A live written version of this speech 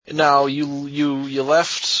Now, you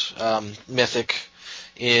left Mythic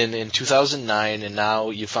in 2009, and now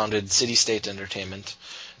you founded City State Entertainment.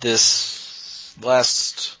 This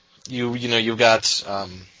last, you've got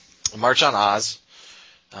March on Oz,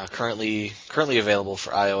 currently available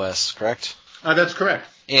for iOS, correct? That's correct.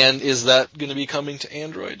 And is that going to be coming to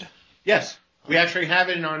Android? Yes. We actually have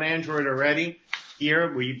it on Android already.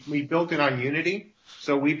 Here, we built it on Unity,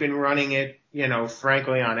 so we've been running it,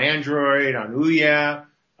 frankly, on Android, on Ouya,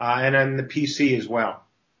 and on the PC as well.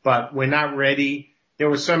 But we're not ready. There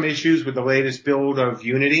were some issues with the latest build of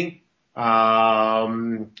Unity,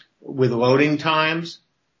 with loading times,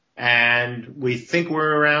 and we think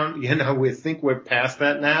we're past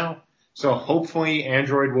that now. So hopefully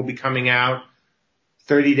Android will be coming out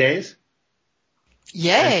 30 days.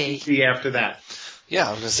 Yay! And PC after that. Yeah,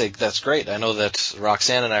 I was going to say, that's great. I know that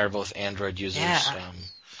Roxanne and I are both Android users. Yeah.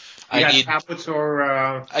 I need tablets or...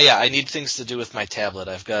 I need things to do with my tablet.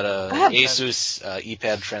 I've got Asus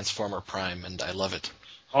ePad Transformer Prime, and I love it.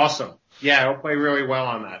 Awesome. Yeah, it'll play really well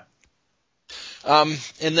on that.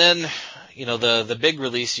 And then, the big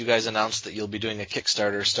release, you guys announced that you'll be doing a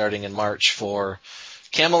Kickstarter starting in March for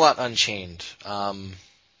Camelot Unchained.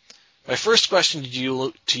 My first question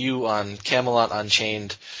to you on Camelot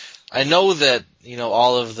Unchained, I know that,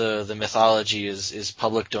 all of the mythology is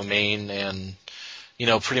public domain and,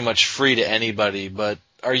 pretty much free to anybody, but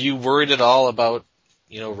are you worried at all about,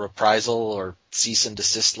 reprisal or cease and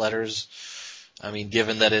desist letters? I mean,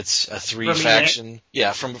 given that it's a three-faction,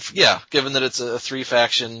 given that it's a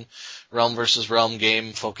three-faction realm versus realm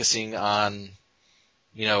game focusing on,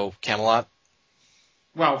 Camelot?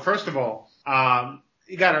 Well, first of all,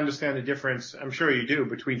 you got to understand the difference, I'm sure you do,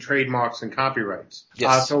 between trademarks and copyrights.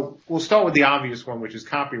 Yes. So we'll start with the obvious one, which is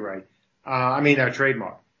copyright.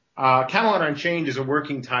 Trademark. Camelot Unchained is a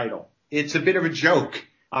working title. It's a bit of a joke.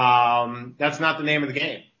 That's not the name of the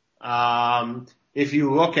game. If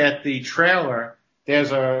you look at the trailer,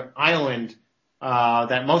 there's an island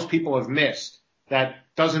that most people have missed that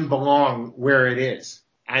doesn't belong where it is.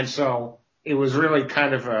 And so it was really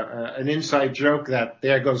kind of an inside joke that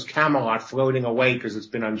there goes Camelot floating away because it's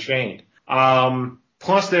been unchained.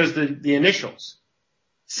 Plus there's the initials.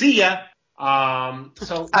 See ya. I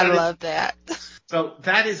love that. So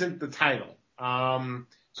that isn't the title.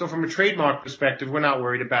 So from a trademark perspective, we're not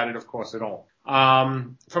worried about it, of course, at all.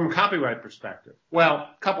 From a copyright perspective, well,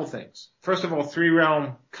 couple things. First of all,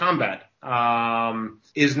 3-realm combat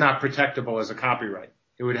is not protectable as a copyright.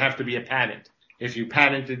 It would have to be a patent. If you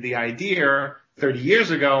patented the idea 30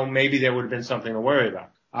 years ago, maybe there would have been something to worry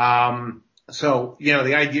about. So the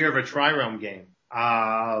idea of a tri-realm game,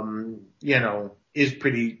 is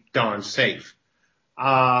pretty darn safe.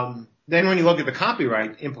 Then when you look at the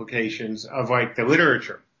copyright implications of the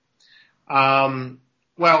literature, well,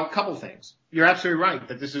 a couple things. You're absolutely right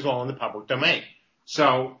that this is all in the public domain.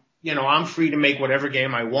 So, I'm free to make whatever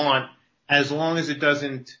game I want as long as it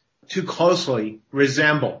doesn't too closely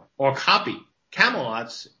resemble or copy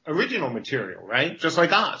Camelot's original material, right? Just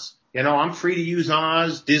like Oz. I'm free to use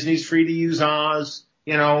Oz. Disney's free to use Oz.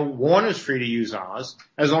 Warner's free to use Oz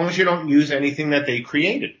as long as you don't use anything that they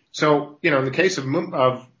created. So, in the case of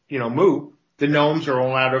Moo, the gnomes are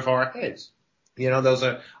all out of our heads. Those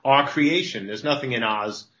are our creation. There's nothing in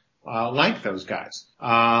Oz like those guys.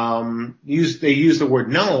 They use the word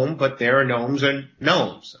gnome, but there are gnomes and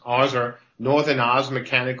gnomes. Ours are Northern Oz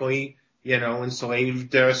mechanically,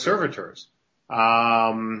 enslaved servitors. So,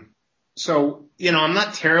 I'm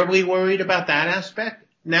not terribly worried about that aspect.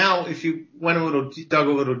 Now, if you dug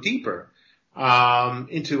a little deeper,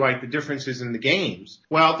 into the differences in the games,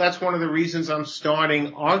 well, that's one of the reasons I'm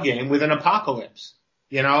starting our game with an apocalypse.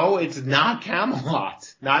 It's not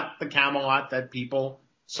Camelot, not the Camelot that people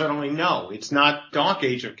certainly know. It's not Dark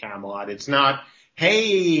Age of Camelot. It's not,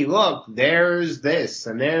 hey, look, there's this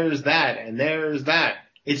and there's that and there's that.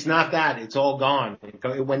 It's not that. It's all gone.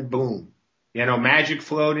 It went boom. Magic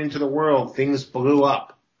flowed into the world. Things blew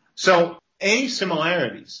up. So any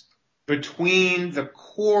similarities between the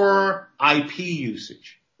core IP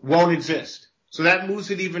usage won't exist. So that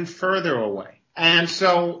moves it even further away. And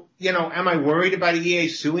so, am I worried about EA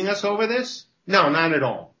suing us over this? No, not at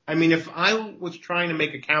all. I mean, if I was trying to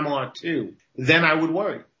make a Camelot 2, then I would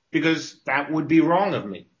worry because that would be wrong of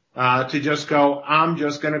me, to just go, I'm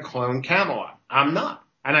just going to clone Camelot. I'm not.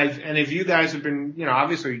 And if you guys have been,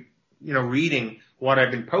 obviously, reading what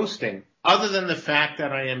I've been posting, other than the fact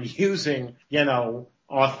that I am using,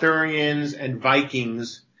 Arthurians and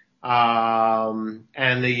Vikings,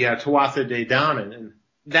 and the Tuatha De Danann, and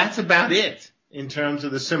that's about it in terms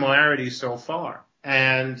of the similarities so far.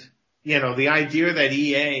 And, the idea that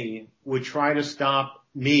EA would try to stop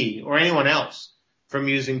me or anyone else from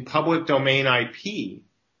using public domain IP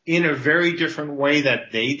in a very different way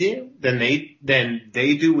that they do than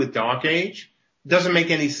they do with Dark Age doesn't make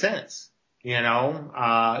any sense.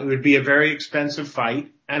 It would be a very expensive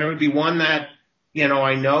fight, and it would be one that,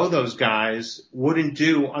 I know those guys wouldn't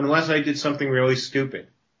do unless I did something really stupid.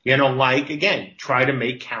 Like, again, try to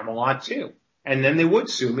make Camelot 2. And then they would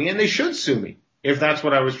sue me, and they should sue me if that's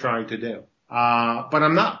what I was trying to do. But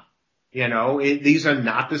I'm not. These are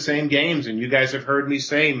not the same games, and you guys have heard me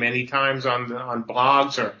say many times on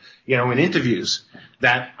blogs or, in interviews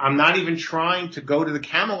that I'm not even trying to go to the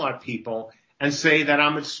Camelot people and say that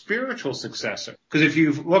I'm a spiritual successor. Because if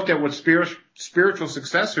you've looked at what spiritual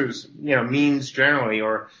successors, means generally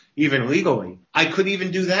or even legally, I could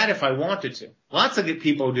even do that if I wanted to. Lots of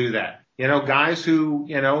people do that. Guys who,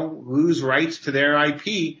 lose rights to their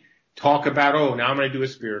IP talk about, now I'm going to do a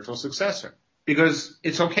spiritual successor. Because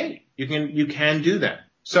it's okay. You can do that.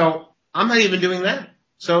 So I'm not even doing that.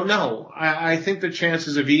 So no, I think the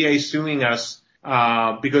chances of EA suing us,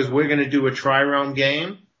 because we're going to do a Tri-Realm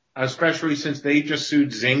game, especially since they just sued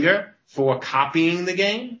Zynga for copying the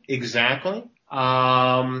game exactly,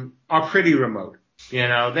 are pretty remote.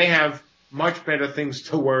 They have much better things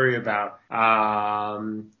to worry about,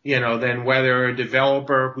 than whether a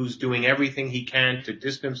developer who's doing everything he can to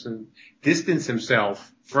distance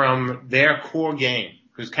himself from their core game,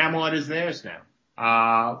 because Camelot is theirs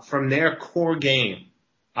now, from their core game,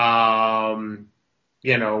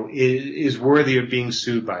 is worthy of being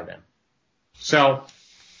sued by them. So,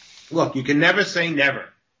 look, you can never say never.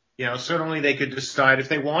 Certainly they could decide if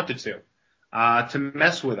they wanted to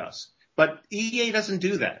mess with us. But EA doesn't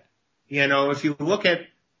do that. If you look at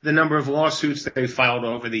the number of lawsuits that they filed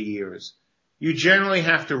over the years, you generally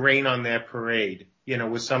have to rain on their parade,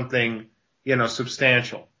 with something,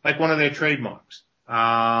 substantial, like one of their trademarks.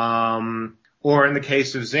 Or in the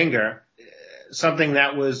case of Zynga, something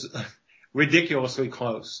that was ridiculously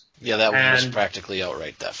close. Yeah, that one was practically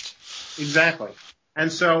outright theft. Exactly.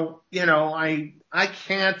 And so, I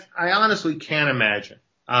honestly can't imagine,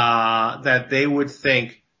 that they would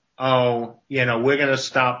think, we're going to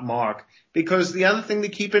stop Mark. Because the other thing to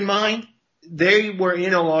keep in mind, they were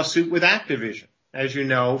in a lawsuit with Activision, as you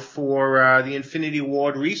know, for the Infinity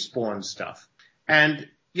Ward Respawn stuff. And,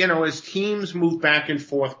 as teams move back and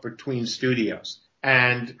forth between studios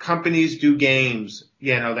and companies do games,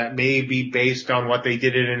 that may be based on what they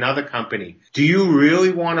did in another company, do you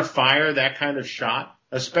really want to fire that kind of shot,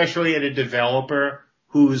 especially at a developer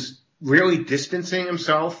who's really distancing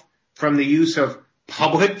himself from the use of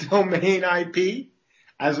public domain IP,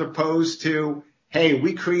 as opposed to, hey,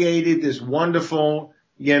 we created this wonderful,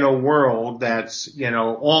 world that's,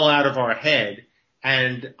 all out of our head,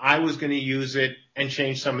 and I was going to use it and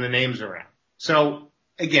change some of the names around. So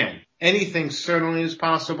again, anything certainly is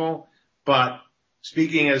possible, but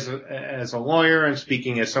speaking as a lawyer and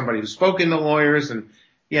speaking as somebody who's spoken to lawyers and,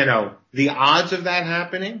 the odds of that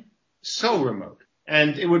happening, so remote.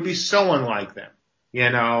 And it would be so unlike them.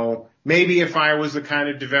 Maybe if I was the kind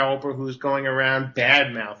of developer who's going around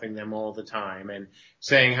bad-mouthing them all the time and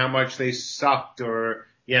saying how much they sucked or,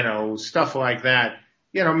 stuff like that,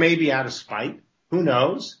 maybe out of spite. Who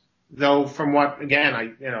knows? Though from what, again,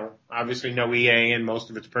 I obviously know EA and most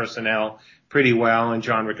of its personnel pretty well, and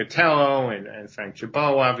John Riccatello and Frank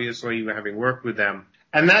Chabot, obviously, having worked with them.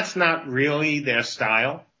 And that's not really their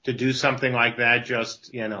style, to do something like that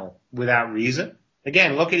just, without reason.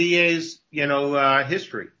 Again, look at EA's,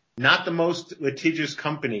 history. Not the most litigious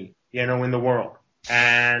company, in the world.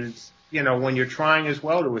 And, when you're trying as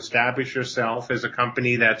well to establish yourself as a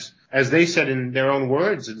company that's, as they said in their own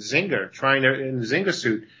words at Zynga, in the Zynga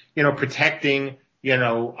suit, protecting,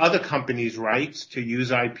 other companies' rights to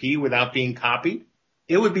use IP without being copied,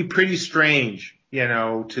 it would be pretty strange,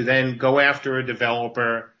 to then go after a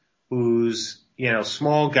developer who's,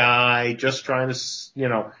 small guy just trying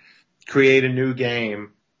to, create a new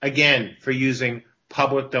game, again, for using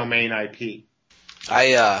public domain IP.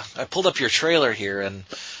 I pulled up your trailer here, and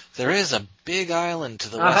there is a big island to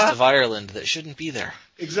the west of Ireland that shouldn't be there.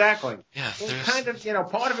 Exactly. Yeah. It kind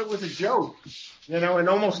of, part of it was a joke, and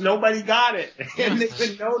almost nobody got it, and they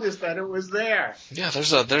didn't notice that it was there. Yeah,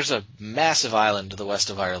 there's a massive island to the west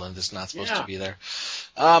of Ireland that's not supposed to be there.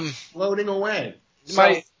 Floating away.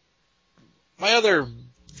 My other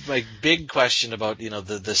big question about,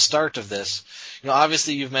 the start of this,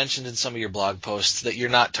 obviously you've mentioned in some of your blog posts that you're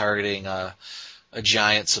not targeting a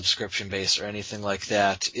giant subscription base or anything like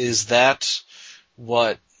that. Is that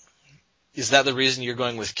the reason you're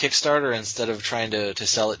going with Kickstarter instead of trying to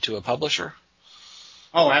sell it to a publisher?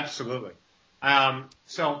 Oh, absolutely.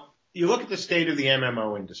 So you look at the state of the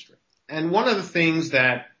MMO industry, and one of the things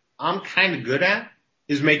that I'm kind of good at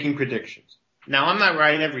is making predictions. Now, I'm not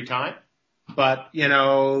right every time, but,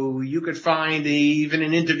 you could find even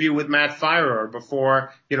an interview with Matt Firer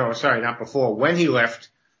when he left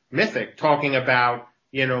Mythic, talking about,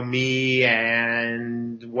 me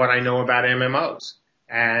and what I know about MMOs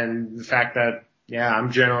and the fact that,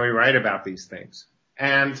 I'm generally right about these things.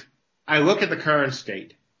 And I look at the current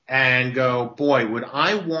state and go, boy, would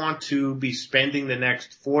I want to be spending the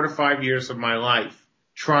next 4 to 5 years of my life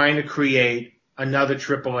trying to create another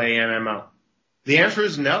AAA MMO? The answer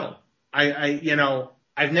is no.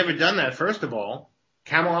 I've never done that. First of all,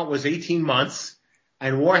 Camelot was 18 months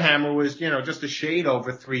and Warhammer was, just a shade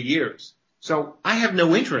over 3 years. So I have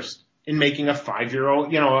no interest in making a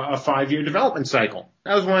 5-year development cycle.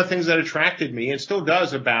 That was one of the things that attracted me and still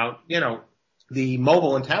does about, the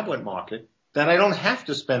mobile and tablet market, that I don't have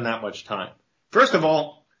to spend that much time. First of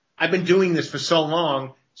all, I've been doing this for so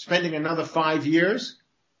long, spending another 5 years?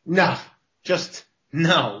 No,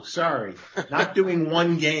 sorry. Not doing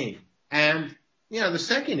one game. And, the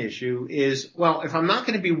second issue is, well, if I'm not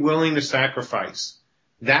going to be willing to sacrifice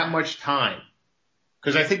that much time,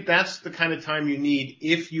 because I think that's the kind of time you need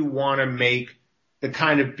if you want to make the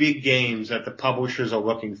kind of big games that the publishers are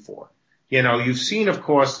looking for. You've seen, of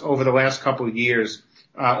course, over the last couple of years,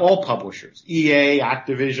 all publishers, EA,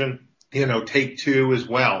 Activision, Take-Two as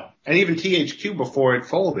well, and even THQ before it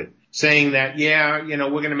folded, saying that, we're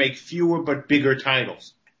going to make fewer but bigger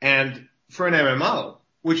titles. And for an MMO,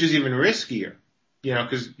 which is even riskier,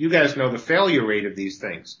 because you guys know the failure rate of these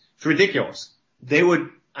things. It's ridiculous. They would,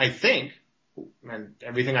 I think, and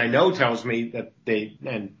everything I know tells me that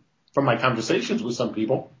and from my conversations with some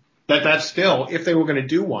people, that's still, if they were going to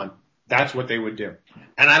do one, that's what they would do.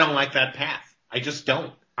 And I don't like that path. I just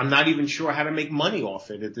don't. I'm not even sure how to make money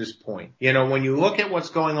off it at this point. When you look at what's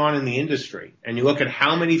going on in the industry and you look at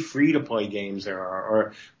how many free-to-play games there are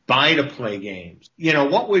or buy-to-play games,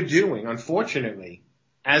 what we're doing, unfortunately,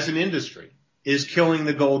 as an industry, is killing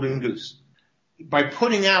the golden goose. By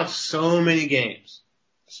putting out so many games,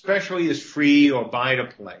 especially as free or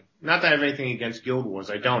buy-to-play. Not that I have anything against Guild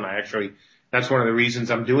Wars. I don't. That's one of the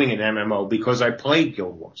reasons I'm doing an MMO, because I played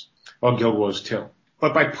Guild Wars, or Guild Wars 2.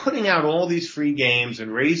 But by putting out all these free games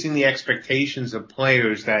and raising the expectations of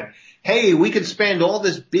players that, hey, we could spend all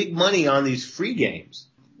this big money on these free games,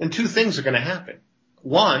 then two things are going to happen.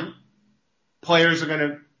 One, players are going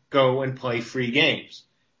to go and play free games.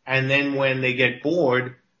 And then when they get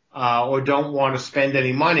bored, or don't want to spend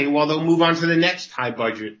any money, well, they'll move on to the next high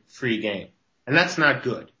budget free game. And that's not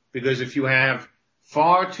good, because if you have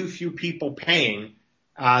far too few people paying,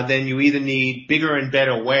 then you either need bigger and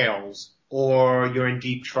better whales or you're in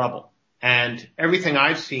deep trouble. And everything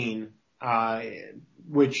I've seen,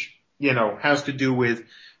 which, has to do with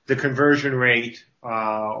the conversion rate,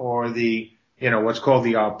 or the, what's called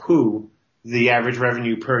the ARPU, the average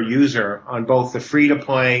revenue per user on both the free to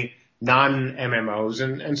play non-MMOs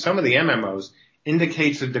and some of the MMOs,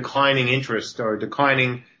 indicates a declining interest or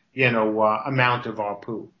declining, amount of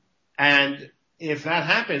ARPU. And if that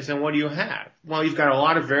happens, then what do you have? Well, you've got a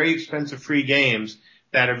lot of very expensive free games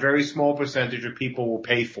that a very small percentage of people will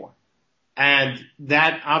pay for. And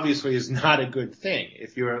that obviously is not a good thing.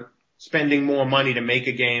 If you're spending more money to make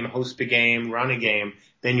a game, host a game, run a game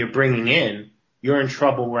than you're bringing in, you're in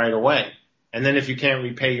trouble right away. And then if you can't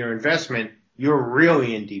repay your investment, you're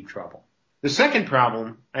really in deep trouble. The second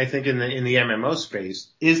problem, I think, in the MMO space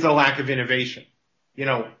is the lack of innovation.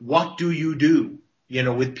 What do you do,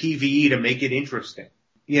 with PvE to make it interesting?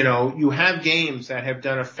 You have games that have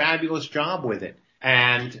done a fabulous job with it,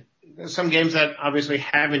 and some games that obviously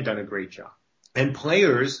haven't done a great job. And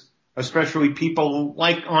players, especially people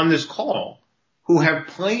like on this call, who have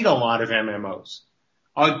played a lot of MMOs,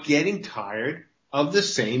 are getting tired of the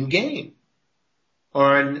same game.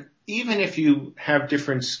 Or even if you have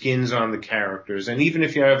different skins on the characters, and even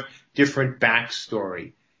if you have different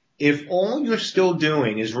backstory, if all you're still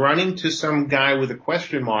doing is running to some guy with a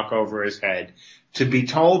question mark over his head to be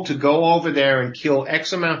told to go over there and kill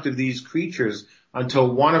X amount of these creatures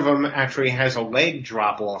until one of them actually has a leg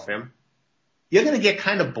drop off him, you're going to get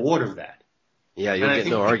kind of bored of that. Yeah, you'll get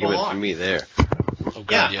no argument from me there. Oh,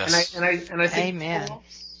 God, yes. And I think Amen.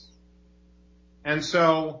 And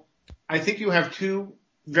so I think you have two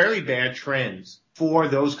very bad trends for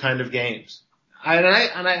those kind of games.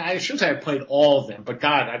 I shouldn't say I played all of them, but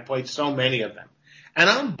God, I played so many of them. And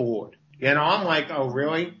I'm bored. I'm like, oh,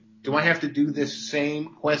 really? Do I have to do this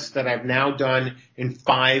same quest that I've now done in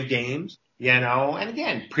 5 games? And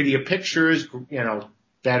again, prettier pictures,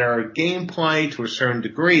 better gameplay to a certain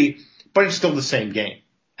degree, but it's still the same game.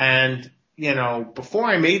 And, before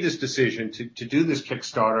I made this decision to do this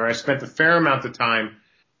Kickstarter, I spent a fair amount of time,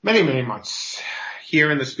 many, many months, here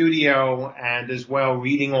in the studio and as well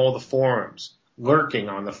reading all the forums, lurking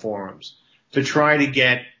on the forums to try to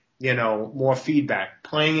get, more feedback,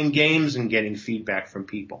 playing in games and getting feedback from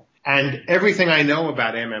people. And everything I know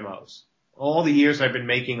about MMOs, all the years I've been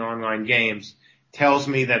making online games, tells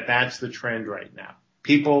me that that's the trend right now.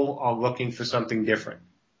 People are looking for something different.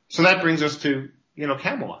 So that brings us to,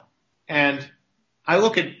 Camelot. And I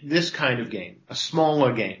look at this kind of game, a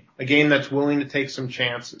smaller game, a game that's willing to take some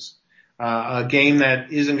chances, a game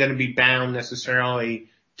that isn't going to be bound necessarily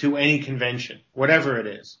to any convention, whatever it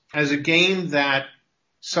is, as a game that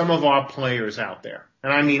some of our players out there,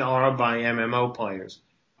 and I mean our by MMO players,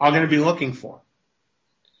 are going to be looking for.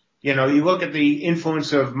 You look at the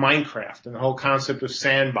influence of Minecraft and the whole concept of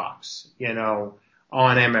sandbox,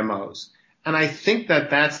 on MMOs. And I think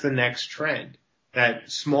that that's the next trend,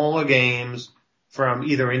 that smaller games from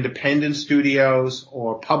either independent studios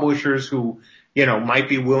or publishers who, might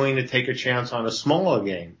be willing to take a chance on a smaller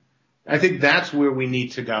game. I think that's where we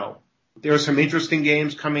need to go. There are some interesting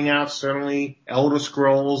games coming out. Certainly Elder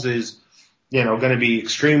Scrolls is, going to be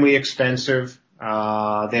extremely expensive. They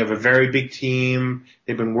have a very big team.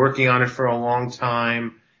 They've been working on it for a long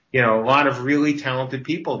time. A lot of really talented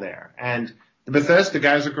people there. And the Bethesda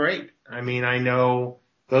guys are great. I mean, I know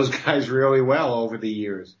those guys really well over the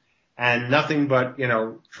years. And nothing but,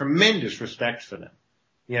 tremendous respect for them.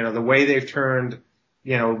 The way they've turned,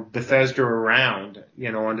 Bethesda around,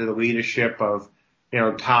 under the leadership of,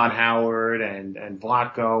 Todd Howard and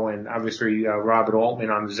Blotko and obviously Robert Altman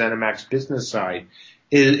on the ZeniMax business side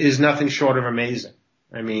is nothing short of amazing.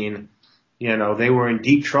 I mean, they were in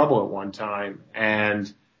deep trouble at one time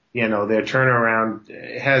and, their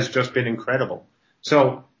turnaround has just been incredible.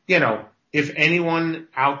 So, if anyone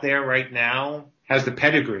out there right now has the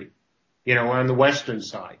pedigree, on the Western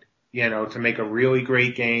side, to make a really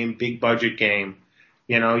great game, big budget game,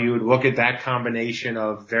 you would look at that combination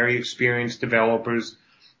of very experienced developers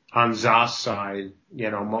on ZOS side, a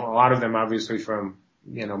lot of them obviously from,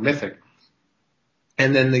 Mythic.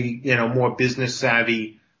 And then the, more business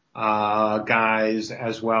savvy, guys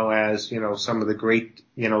as well as, some of the great,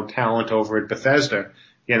 talent over at Bethesda,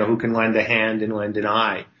 who can lend a hand and lend an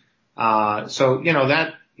eye. So,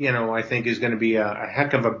 that, I think is going to be a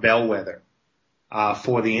heck of a bellwether,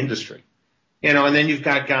 for the industry. And then you've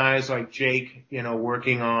got guys like Jake,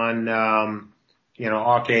 working on,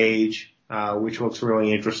 ArcAge, which looks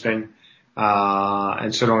really interesting.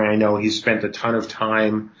 And certainly I know he's spent a ton of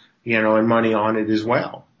time, and money on it as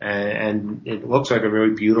well. And it looks like a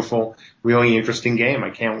really beautiful, really interesting game.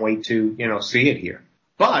 I can't wait to, see it here.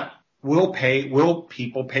 But will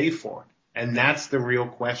people pay for it? And that's the real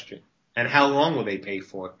question. And how long will they pay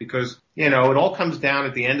for it? Because, it all comes down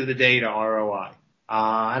at the end of the day to ROI.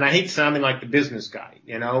 And I hate sounding like the business guy,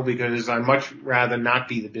 because I'd much rather not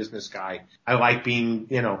be the business guy. I like being,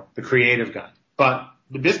 the creative guy. But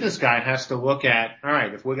the business guy has to look at, all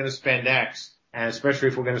right, if we're going to spend X, and especially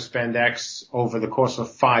if we're going to spend X over the course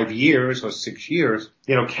of 5 years or 6 years,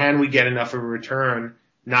 can we get enough of a return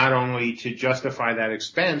not only to justify that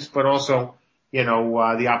expense, but also,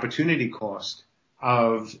 the opportunity cost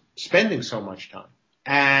of spending so much time.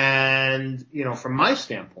 And, from my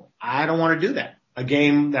standpoint, I don't want to do that. A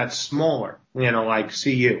game that's smaller, like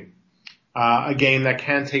CU, a game that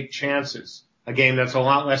can take chances, a game that's a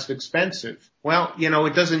lot less expensive. Well,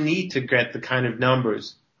 it doesn't need to get the kind of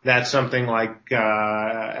numbers that something like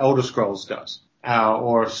Elder Scrolls does,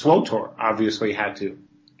 or SWTOR obviously had to.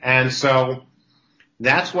 And so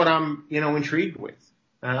that's what I'm, intrigued with.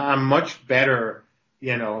 I'm much better,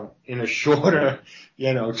 in a shorter,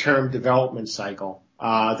 term development cycle,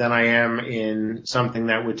 than I am in something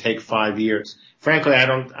that would take 5 years. Frankly, I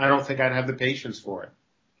don't think I'd have the patience for it.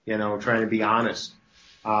 Trying to be honest.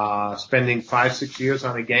 Spending 5-6 years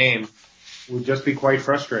on a game would just be quite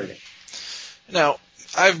frustrating. Now,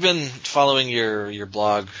 I've been following your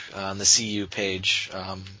blog on the CU page,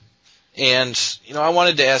 and, I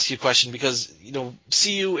wanted to ask you a question because,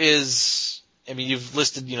 CU is, you've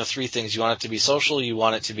listed, 3 things. You want it to be social, you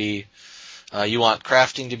want it to be, you want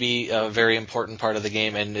crafting to be a very important part of the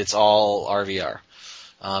game, and it's all RVR.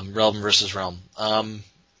 Realm versus Realm.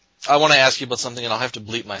 I want to ask you about something, and I'll have to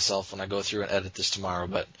bleep myself when I go through and edit this tomorrow,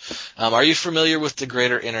 but are you familiar with the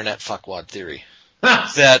greater internet fuckwad theory?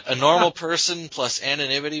 That a normal person plus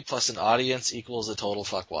anonymity plus an audience equals a total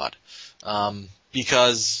fuckwad.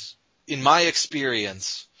 Because in my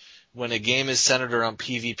experience, when a game is centered around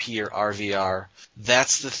PvP or RVR,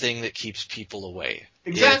 that's the thing that keeps people away.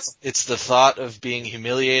 Exactly. It's the thought of being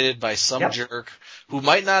humiliated by some jerk who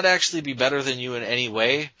might not actually be better than you in any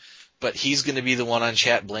way, but he's going to be the one on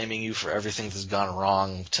chat blaming you for everything that's gone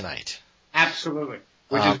wrong tonight. Absolutely.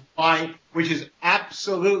 which is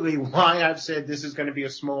absolutely why I've said this is going to be a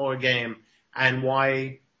smaller game and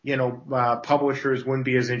why, publishers wouldn't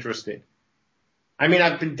be as interested. I mean,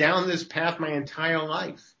 I've been down this path my entire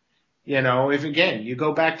life. If again, you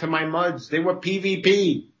go back to my MUDs, they were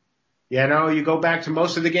PvP. You go back to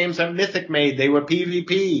most of the games that Mythic made, they were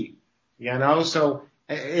PvP. So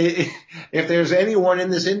if there's anyone in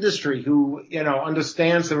this industry who,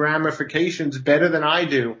 understands the ramifications better than I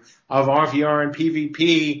do of RVR and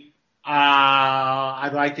PvP,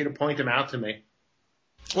 I'd like you to point them out to me.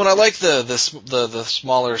 Well, I like the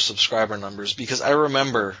smaller subscriber numbers because I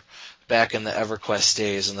remember back in the EverQuest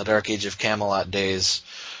days and the Dark Age of Camelot days,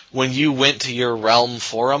 when you went to your Realm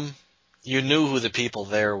forum, you knew who the people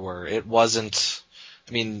there were. It wasn't,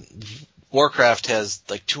 Warcraft has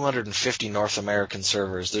like 250 North American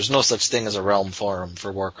servers. There's no such thing as a Realm forum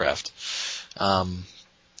for Warcraft. And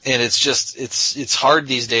it's hard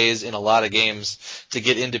these days in a lot of games to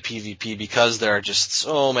get into PvP because there are just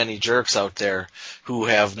so many jerks out there who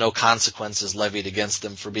have no consequences levied against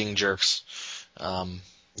them for being jerks.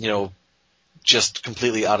 Just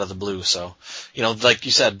completely out of the blue. So, like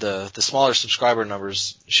you said, the smaller subscriber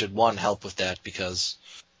numbers should, one, help with that because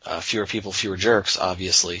fewer people, fewer jerks,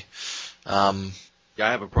 obviously. Yeah,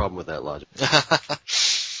 I have a problem with that logic.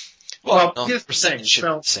 Well, here's the thing.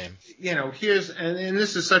 So, same. And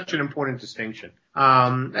this is such an important distinction.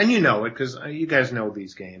 And you know it because you guys know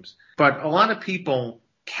these games. But a lot of people,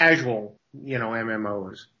 casual,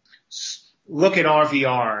 MMOs, look at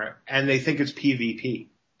RVR and they think it's PvP.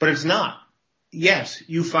 But it's not. Yes,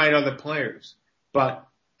 you fight other players. But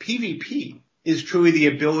PvP is truly the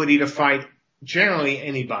ability to fight generally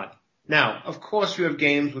anybody. Now, of course, you have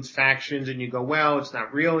games with factions and you go, well, it's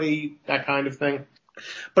not really that kind of thing.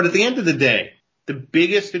 But at the end of the day, the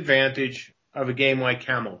biggest advantage of a game like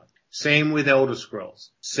Camelot, same with Elder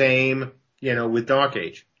Scrolls, same, with Dark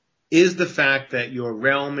Age, is the fact that your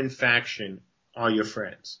realm and faction are your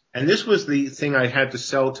friends. And this was the thing I had to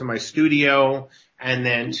sell to my studio and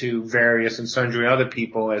then to various and sundry other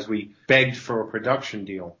people as we begged for a production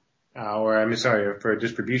deal, for a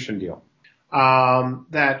distribution deal.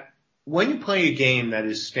 That when you play a game that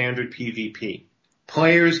is standard PvP,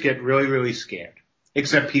 players get really, really scared,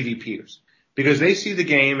 except PvPers, because they see the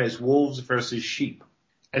game as wolves versus sheep,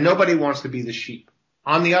 and nobody wants to be the sheep.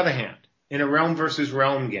 On the other hand, in a realm versus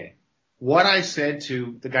realm game, what I said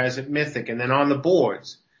to the guys at Mythic and then on the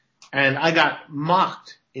boards, and I got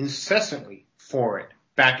mocked incessantly for it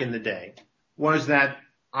back in the day, was that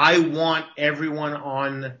I want everyone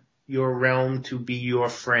on your realm to be your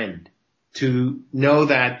friend, to know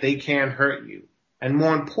that they can't hurt you, and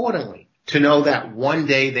more importantly, to know that one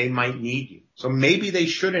day they might need you. So maybe they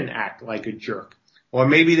shouldn't act like a jerk, or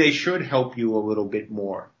maybe they should help you a little bit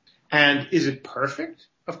more. And is it perfect?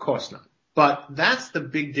 Of course not. But that's the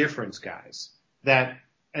big difference, guys, that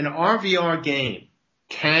an RVR game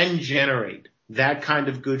can generate that kind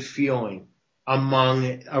of good feeling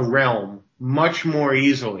among a realm much more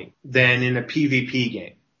easily than in a PvP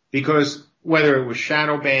game. Because whether it was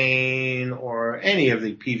Shadowbane or any of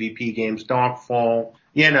the PvP games, Darkfall,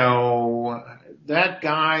 that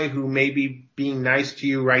guy who may be being nice to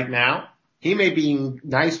you right now, he may be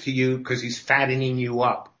nice to you because he's fattening you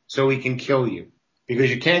up so he can kill you. Because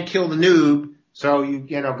you can't kill the noob, so you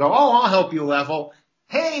go, oh, I'll help you level.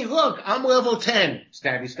 Hey, look, I'm level 10.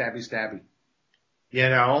 Stabby, stabby, stabby.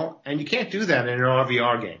 And you can't do that in an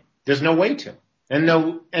RVR game. There's no way to.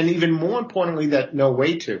 And even more importantly, that no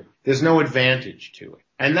way to. There's no advantage to it.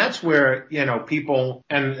 And that's where, people,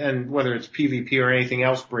 and whether it's PvP or anything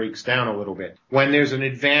else, breaks down a little bit. When there's an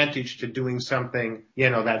advantage to doing something,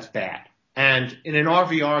 that's bad. And in an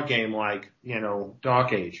RVR game like,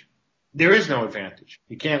 Dark Age, there is no advantage.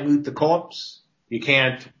 You can't loot the corpse. You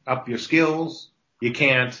can't up your skills. You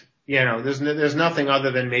can't, there's nothing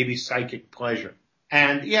other than maybe psychic pleasure.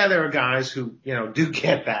 And yeah, there are guys who, do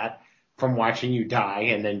get that from watching you die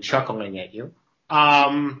and then chuckling at you.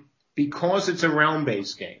 Because it's a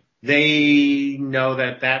realm-based game, they know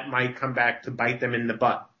that might come back to bite them in the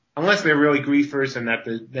butt. Unless they're really griefers and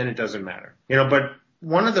then it doesn't matter. But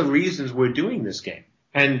one of the reasons we're doing this game,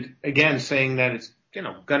 and again, saying that it's,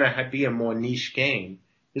 gonna be a more niche game,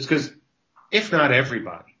 is because if not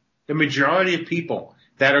everybody, the majority of people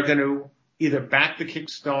that are gonna either back the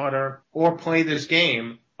Kickstarter or play this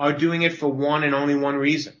game are doing it for one and only one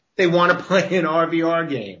reason. They want to play an RVR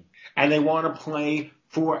game, and they want to play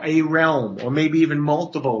for a realm, or maybe even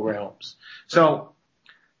multiple realms. So,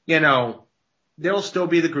 there'll still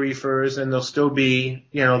be the griefers, and there'll still be,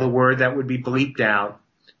 the word that would be bleeped out,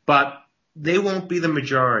 but they won't be the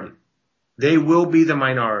majority. They will be the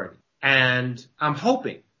minority. And I'm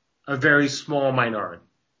hoping, a very small minority.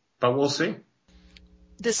 But we'll see.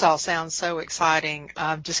 This all sounds so exciting.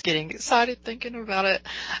 I'm just getting excited thinking about it.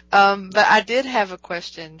 But I did have a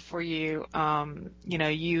question for you.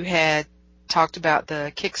 You had talked about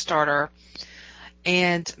the Kickstarter,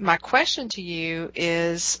 and my question to you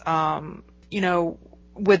is,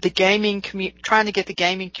 with the gaming trying to get the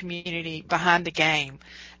gaming community behind the game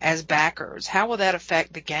as backers, how will that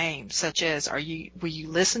affect the game? Such as, will you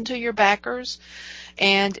listen to your backers?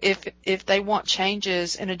 And if they want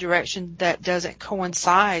changes in a direction that doesn't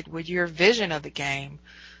coincide with your vision of the game,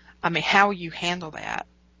 I mean, how will you handle that?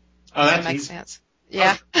 Oh, Does that make sense?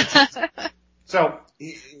 Yeah. So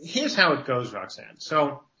here's how it goes, Roxanne.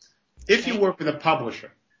 So if you work with a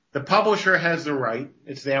publisher, the publisher has the right,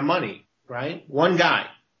 it's their money, right? One guy,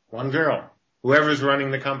 one girl, whoever's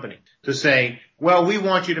running the company, to say, well, we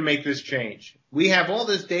want you to make this change. We have all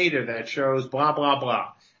this data that shows blah, blah,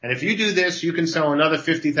 blah. And if you do this, you can sell another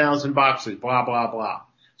 50,000 boxes, blah, blah, blah.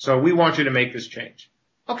 So we want you to make this change.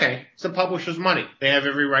 Okay, it's the publisher's money. They have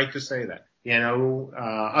every right to say that.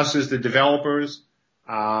 Us as the developers,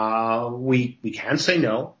 we can say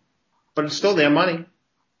no, but it's still their money.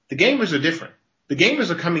 The gamers are different. The gamers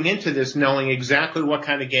are coming into this knowing exactly what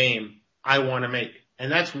kind of game I want to make.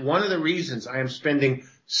 And that's one of the reasons I am spending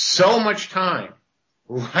so much time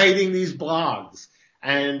writing these blogs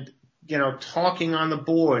and talking on the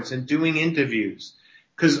boards and doing interviews,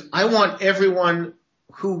 because I want everyone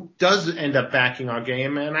who does end up backing our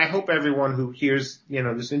game, and I hope everyone who hears,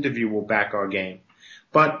 this interview will back our game,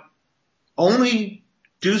 but only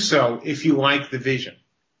do so if you like the vision.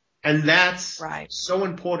 And that's right. So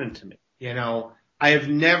important to me. I have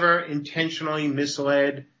never intentionally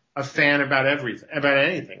misled a fan about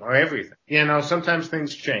anything or everything. Sometimes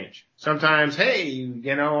things change. Sometimes, hey,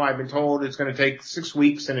 I've been told it's going to take 6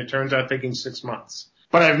 weeks and it turns out taking 6 months.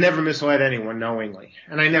 But I've never misled anyone knowingly,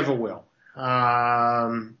 and I never will.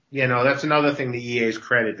 That's another thing the EA's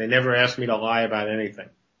credit. They never asked me to lie about anything,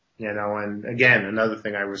 and again, another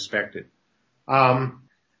thing I respected.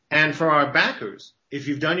 And for our backers, if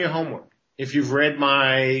you've done your homework, if you've read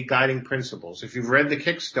my guiding principles, if you've read the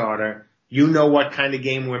Kickstarter, you know what kind of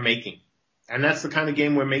game we're making. And that's the kind of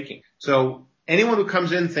game we're making. So anyone who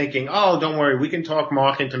comes in thinking, oh, don't worry, we can talk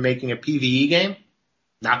Mark into making a PvE game,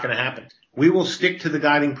 not going to happen. We will stick to the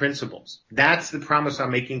guiding principles. That's the promise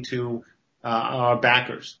I'm making to our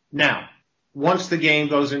backers. Now, once the game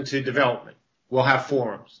goes into development, we'll have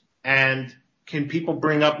forums. And can people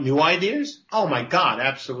bring up new ideas? Oh my God,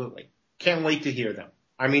 absolutely. Can't wait to hear them.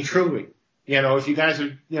 I mean, truly. If you guys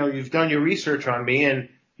have, you've done your research on me and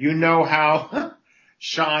you know how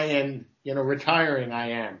shy and, retiring I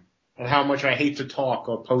am and how much I hate to talk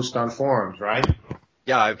or post on forums, right?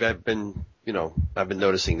 Yeah, I've been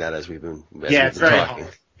noticing that as we've been it's very talking.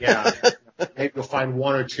 hard. Yeah. Maybe you'll find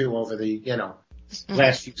one or two over the,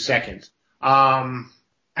 last few seconds. And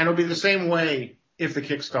it'll be the same way if the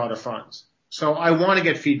Kickstarter funds. So I want to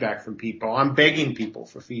get feedback from people. I'm begging people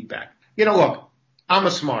for feedback. Look, I'm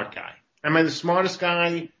a smart guy. Am I the smartest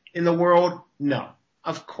guy in the world? No,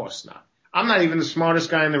 of course not. I'm not even the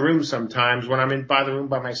smartest guy in the room sometimes when I'm by the room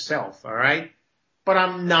by myself, all right? But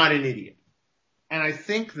I'm not an idiot. And I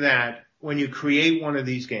think that when you create one of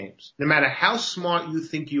these games, no matter how smart you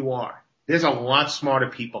think you are, there's a lot smarter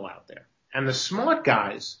people out there. And the smart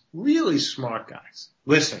guys, really smart guys,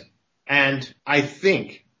 listen. And I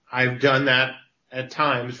think I've done that at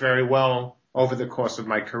times very well over the course of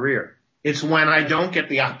my career. It's when I don't get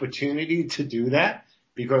the opportunity to do that,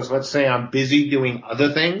 because let's say I'm busy doing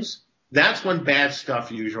other things, that's when bad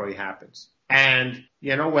stuff usually happens. And,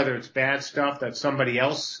 whether it's bad stuff that somebody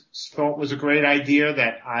else thought was a great idea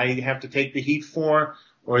that I have to take the heat for,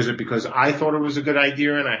 or is it because I thought it was a good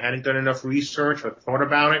idea and I hadn't done enough research or thought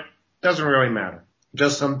about it? Doesn't really matter.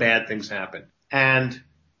 Just some bad things happen. And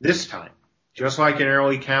this time, just like in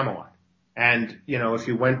early Camelot, and, if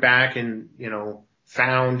you went back and,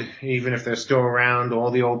 found, even if they're still around,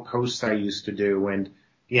 all the old posts I used to do, and,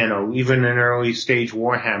 even in early stage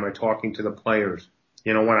Warhammer talking to the players,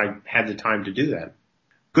 when I had the time to do that.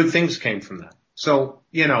 Good things came from that. So,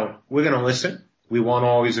 we're going to listen. We won't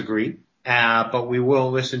always agree, but we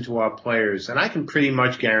will listen to our players. And I can pretty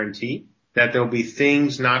much guarantee that there'll be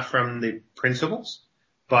things not from the principles,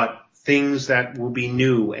 but things that will be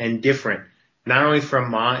new and different, not only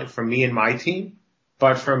from me and my team,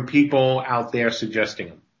 but from people out there suggesting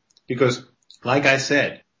them. Because, like I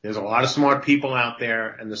said, there's a lot of smart people out there,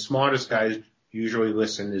 and the smartest guys usually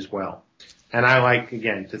listen as well. And I like,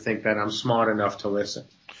 again, to think that I'm smart enough to listen.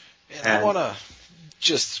 And I want to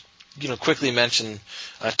just, quickly mention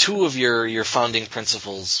two of your founding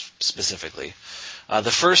principles specifically.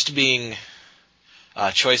 The first being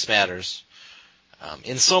choice matters.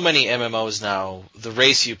 In so many MMOs now, the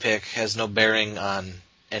race you pick has no bearing on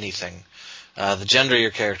anything. The gender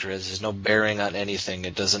your character has no bearing on anything.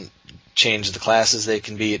 It doesn't change the classes they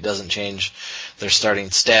can be. It doesn't change their starting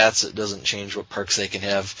stats. It doesn't change what perks they can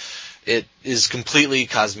have. It is completely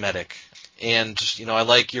cosmetic. And, I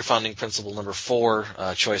like your founding principle number 4,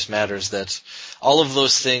 choice matters, that all of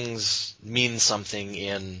those things mean something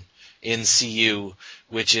in CU,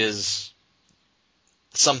 which is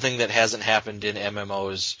something that hasn't happened in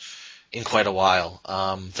MMOs in quite a while.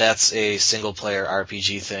 That's a single-player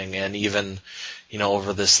RPG thing, and even,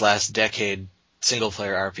 over this last decade,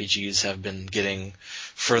 single-player RPGs have been getting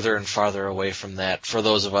further and farther away from that for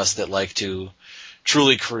those of us that like to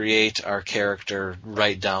truly create our character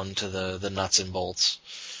right down to the nuts and bolts.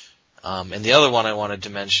 And the other one I wanted to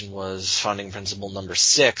mention was founding principle number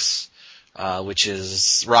 6, which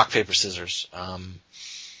is rock, paper, scissors.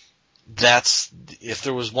 That's, if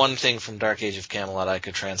there was one thing from Dark Age of Camelot I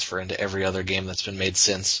could transfer into every other game that's been made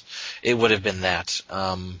since, it would have been that.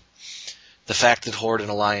 The fact that Horde and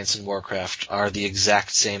Alliance and Warcraft are the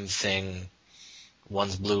exact same thing,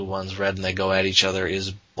 one's blue, one's red, and they go at each other,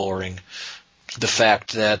 is boring. The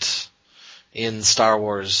fact that in Star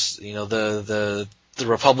Wars, the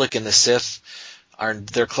Republic and the Sith,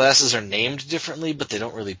 their classes are named differently, but they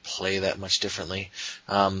don't really play that much differently.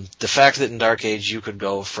 The fact that in Dark Age you could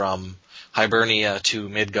go from Hibernia to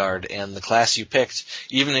Midgard, and the class you picked,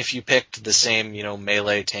 even if you picked the same,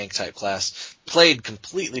 melee tank type class, played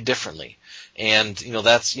completely differently. And,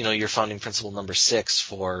 that's, your founding principle number 6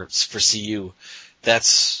 for CU.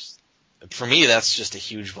 That's, for me, that's just a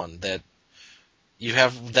huge one, that you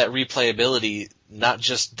have that replayability not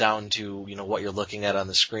just down to, what you're looking at on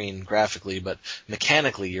the screen graphically, but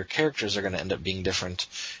mechanically your characters are going to end up being different.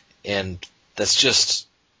 And that's just,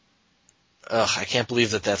 I can't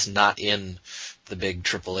believe that that's not in the big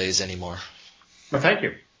AAAs anymore. Well, thank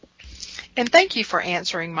you. And thank you for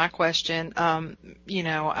answering my question.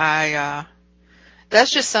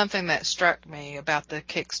 That's just something that struck me about the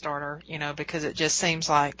Kickstarter, because it just seems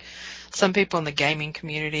like some people in the gaming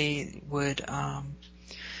community would,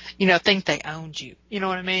 think they owned you. You know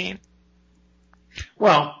what I mean?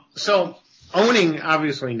 Well, so owning,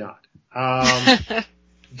 obviously not. I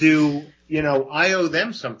owe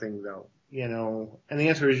them something though, and the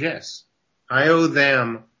answer is yes. I owe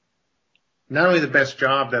them not only the best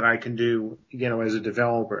job that I can do, as a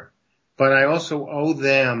developer, but I also owe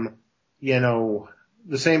them,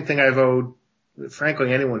 the same thing I've owed,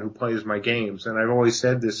 frankly, anyone who plays my games. And I've always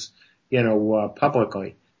said this,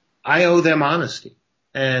 publicly. I owe them honesty,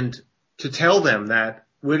 and to tell them that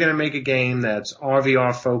we're going to make a game that's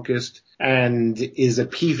RVR focused and is a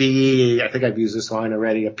PvE. I think I've used this line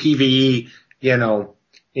already, a PvE,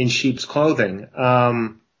 in sheep's clothing.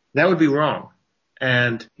 That would be wrong.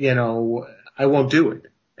 And, I won't do it.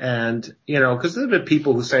 And, cause there are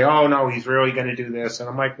people who say, oh no, he's really going to do this. And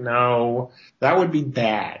I'm like, no, that would be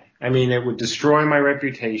bad. I mean, it would destroy my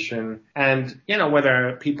reputation. And,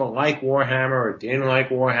 whether people like Warhammer or didn't like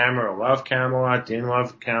Warhammer or love Camelot, didn't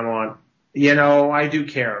love Camelot, I do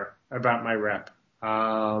care about my rep.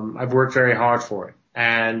 I've worked very hard for it.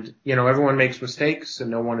 And, everyone makes mistakes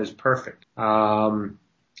and no one is perfect.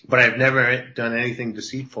 But I've never done anything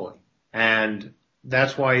deceitfully. And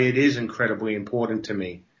that's why it is incredibly important to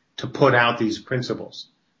me to put out these principles,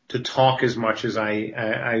 to talk as much as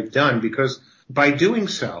I've done, because by doing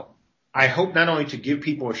so, I hope not only to give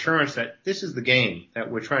people assurance that this is the game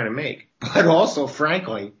that we're trying to make, but also,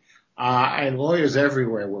 frankly, and lawyers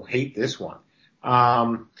everywhere will hate this one.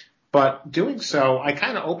 But doing so, I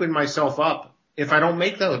kind of open myself up if I don't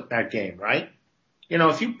make that game, right?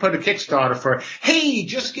 If you put a Kickstarter for, hey,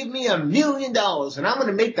 just give me $1 million and I'm going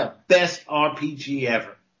to make the best RPG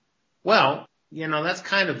ever. Well, that's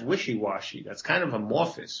kind of wishy-washy. That's kind of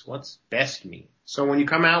amorphous. What's best mean? So when you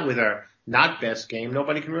come out with a not best game,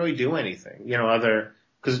 nobody can really do anything,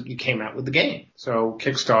 because you came out with the game. So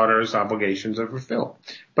Kickstarter's obligations are fulfilled.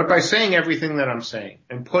 But by saying everything that I'm saying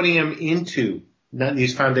and putting them into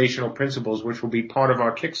these foundational principles, which will be part of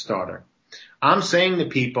our Kickstarter, I'm saying to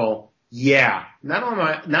people, yeah, not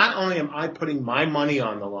only am I putting my money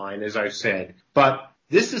on the line, as I've said, but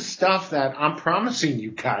this is stuff that I'm promising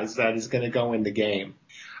you guys that is going to go in the game.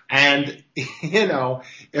 And,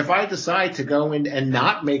 if I decide to go in and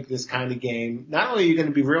not make this kind of game, not only are you going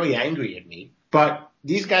to be really angry at me, but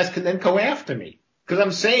these guys can then go after me because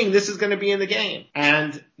I'm saying this is going to be in the game.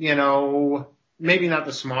 And, maybe not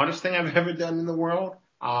the smartest thing I've ever done in the world,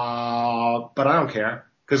 but I don't care.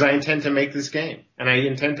 Because I intend to make this game, and I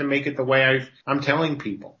intend to make it the way I'm telling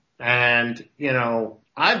people. And,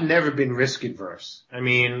 I've never been risk adverse. I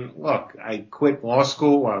mean, look, I quit law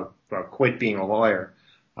school, or quit being a lawyer,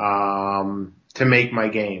 to make my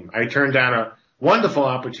game. I turned down a wonderful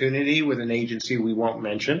opportunity with an agency we won't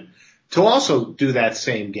mention to also do that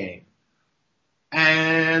same game.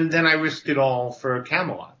 And then I risked it all for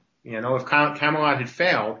Camelot. You know, if Camelot had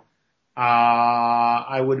failed,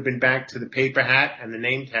 I would have been back to the paper hat and the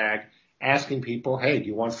name tag asking people, hey, do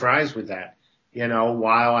you want fries with that? You know,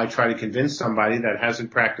 while I try to convince somebody that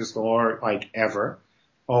hasn't practiced law like ever,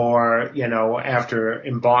 or, you know, after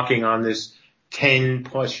embarking on this 10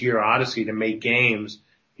 plus year odyssey to make games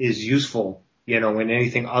is useful, you know, in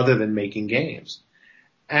anything other than making games.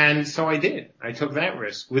 And so I did. I took that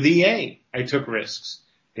risk. With EA, I took risks.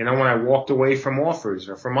 You know, when I walked away from offers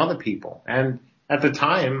or from other people. And at the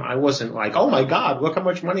time, I wasn't like, oh my God, look how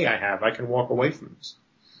much money I have. I can walk away from this.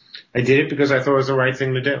 I did it because I thought it was the right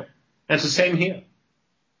thing to do. And it's the same here.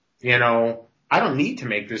 You know, I don't need to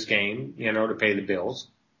make this game, you know, to pay the bills.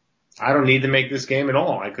 I don't need to make this game at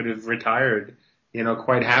all. I could have retired, you know,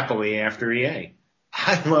 quite happily after EA.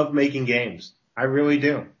 I love making games. I really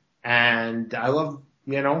do. And I love,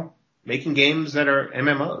 you know, making games that are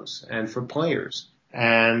MMOs and for players.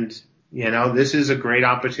 And, you know, this is a great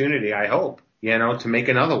opportunity, I hope, you know, to make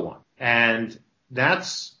another one. And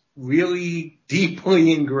that's really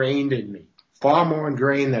deeply ingrained in me, far more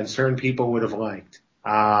ingrained than certain people would have liked.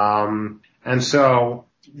 And so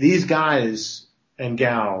these guys and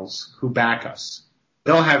gals who back us,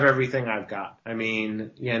 they'll have everything I've got. I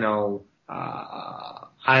mean, you know,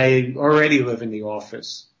 I already live in the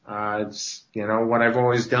office. It's, you know, what I've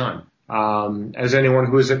always done. As anyone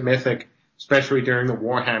who is at Mythic, especially during the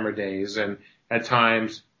Warhammer days and at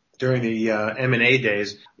times during the M&A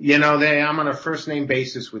days, you know, I'm on a first name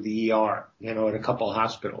basis with the ER, you know, at a couple of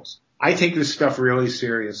hospitals. I take this stuff really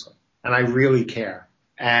seriously and I really care.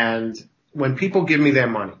 And when people give me their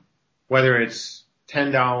money, whether it's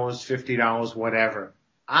 $10, $50, whatever,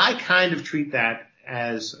 I kind of treat that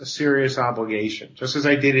as a serious obligation, just as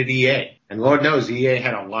I did at EA. And Lord knows EA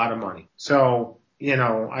had a lot of money. So, you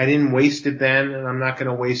know, I didn't waste it then and I'm not going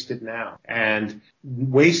to waste it now. And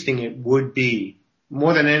wasting it would be,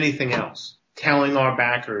 more than anything else, telling our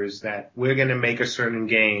backers that we're going to make a certain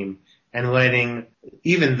game and letting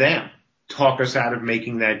even them talk us out of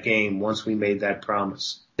making that game once we made that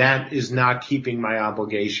promise. That is not keeping my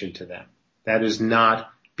obligation to them. That is not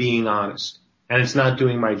being honest. And it's not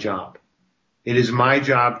doing my job. It is my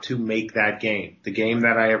job to make that game, the game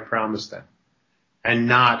that I have promised them, and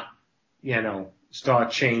not, you know,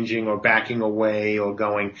 start changing or backing away or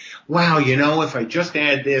going, wow, you know, if I just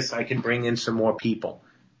add this, I can bring in some more people.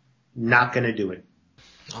 Not going to do it.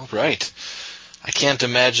 All right. I can't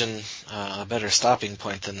imagine a better stopping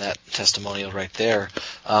point than that testimonial right there.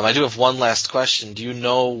 I do have one last question. Do you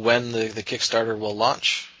know when the Kickstarter will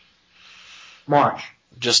launch? March.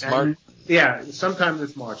 Just March? Yeah, sometime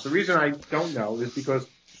this March. The reason I don't know is because,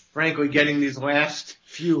 frankly, getting these last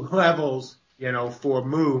few levels, you know, for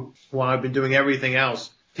Moo, while I've been doing everything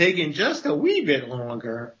else, taking just a wee bit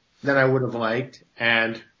longer than I would have liked.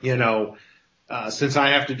 And, you know, since I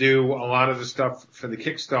have to do a lot of the stuff for the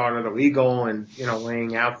Kickstarter, the legal and, you know,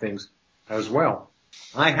 laying out things as well,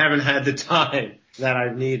 I haven't had the time that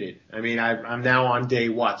I've needed. I mean, I'm now on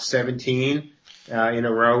day, 17 in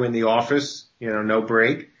a row in the office, you know, no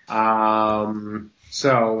break.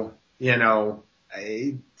 So, you know,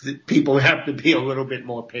 people have to be a little bit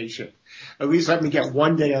more patient. At least let me get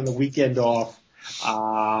one day on the weekend off,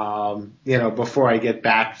 you know, before I get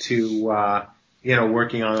back to, you know,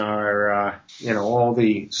 working on our, you know, all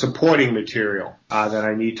the supporting material, that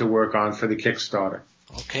I need to work on for the Kickstarter.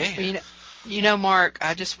 Okay. Well, you know, Mark,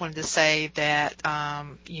 I just wanted to say that,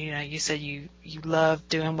 you know, you said you love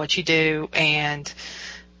doing what you do, and,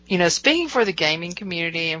 you know, speaking for the gaming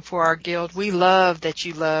community and for our guild, we love that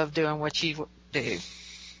you love doing what you do.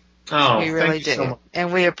 Oh, we really thank you do. so much.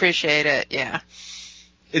 And we appreciate it. Yeah.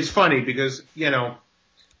 It's funny because, you know,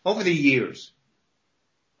 over the years,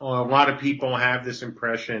 a lot of people have this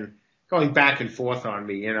impression going back and forth on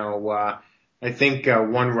me. You know, I think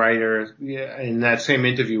one writer in that same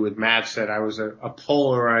interview with Matt said I was a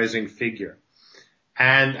polarizing figure.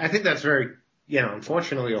 And I think that's very, you know,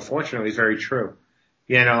 unfortunately or fortunately, very true.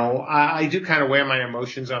 You know, I do kind of wear my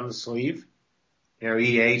emotions on the sleeve. You know,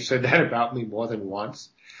 EA said that about me more than once.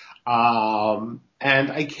 And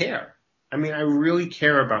I care. I mean, I really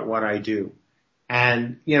care about what I do.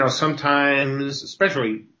 And, you know, sometimes,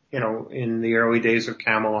 especially, you know, in the early days of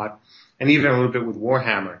Camelot and even a little bit with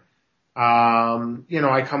Warhammer, you know,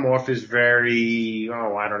 I come off as very,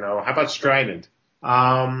 I don't know, how about strident?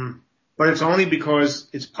 But it's only because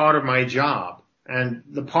it's part of my job and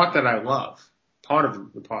the part that I love. part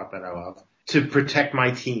of the part that I love, to protect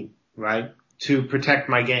my team, right? To protect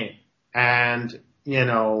my game. And,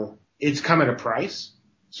 it's come at a price,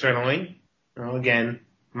 certainly. Again,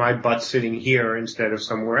 my butt's sitting here instead of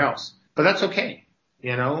somewhere else. But that's okay,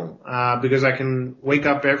 because I can wake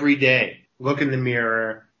up every day, look in the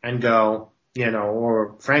mirror and go,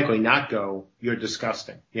 or frankly not go, you're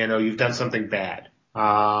disgusting. You've done something bad.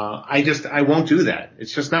 I won't do that.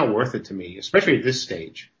 It's just not worth it to me, especially at this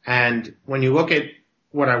stage. And when you look at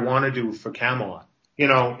what I want to do for Camelot,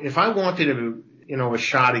 if I wanted a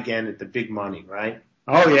shot again at the big money, right?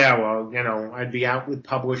 Oh yeah, well, I'd be out with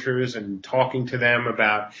publishers and talking to them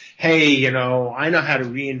about, hey, I know how to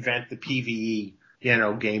reinvent the PvE,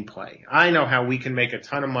 gameplay. I know how we can make a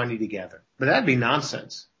ton of money together. But that'd be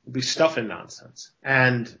nonsense. It'd be stuff and nonsense.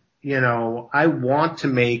 And, I want to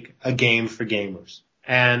make a game for gamers.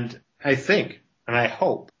 And I think, and I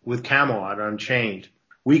hope, with Camelot Unchained,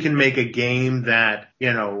 we can make a game that,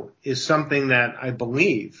 is something that I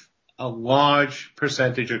believe a large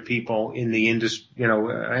percentage of people in the industry,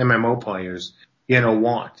 MMO players,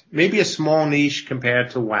 want. Maybe a small niche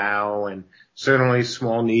compared to WoW, and certainly a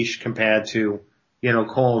small niche compared to,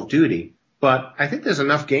 Call of Duty. But I think there's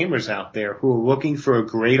enough gamers out there who are looking for a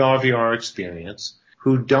great RVR experience,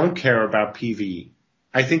 who don't care about PvE.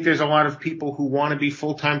 I think there's a lot of people who want to be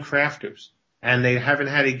full-time crafters, and they haven't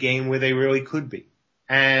had a game where they really could be.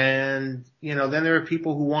 And, then there are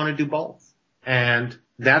people who want to do both. And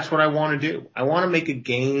that's what I want to do. I want to make a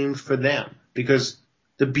game for them, because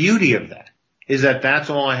the beauty of that is that that's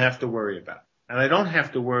all I have to worry about. And I don't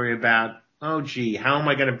have to worry about, how am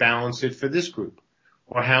I going to balance it for this group?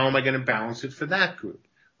 Or how am I going to balance it for that group?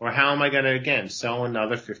 Or how am I going to, again, sell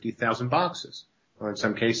another 50,000 boxes? Or in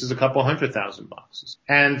some cases, a couple 100,000 boxes.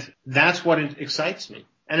 And that's what excites me.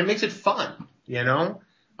 And it makes it fun,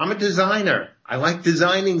 I'm a designer. I like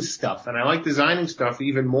designing stuff, and I like designing stuff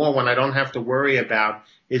even more when I don't have to worry about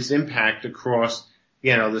its impact across,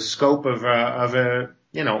 the scope of a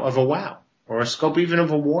WoW, or a scope even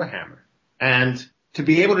of a Warhammer. And to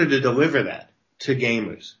be able to deliver that to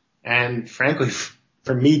gamers, and frankly,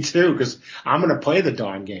 for me too, because I'm going to play the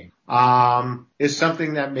darn game, is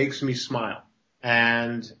something that makes me smile.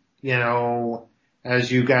 And,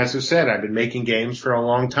 as you guys have said, I've been making games for a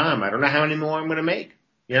long time. I don't know how many more I'm going to make.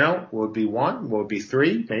 Will it be 1? Will it be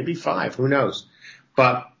 3? Maybe 5. Who knows?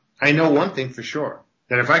 But I know one thing for sure,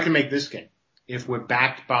 that if I can make this game, if we're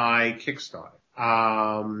backed by Kickstarter,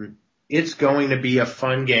 it's going to be a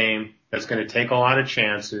fun game that's going to take a lot of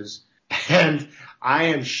chances. And I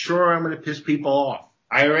am sure I'm going to piss people off.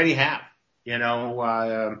 I already have.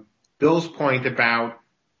 Bill's point about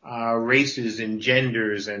races and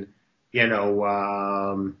genders and,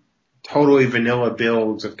 totally vanilla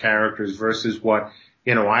builds of characters versus what,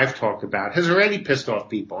 I've talked about has already pissed off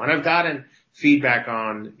people. And I've gotten feedback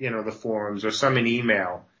on, the forums or some in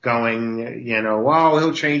email going,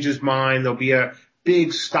 he'll change his mind. There'll be a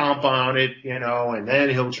big stomp on it, and then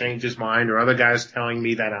he'll change his mind, or other guys telling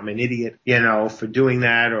me that I'm an idiot, for doing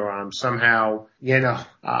that, or I'm somehow,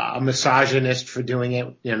 a misogynist for doing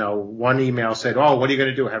it. One email said, what are you going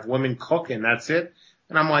to do? Have women cook and that's it?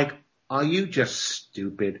 And I'm like, are you just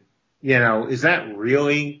stupid? Is that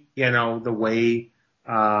really, the way,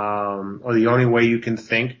 or the only way you can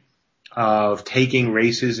think of taking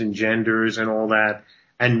races and genders and all that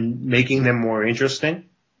and making them more interesting,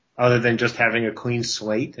 other than just having a clean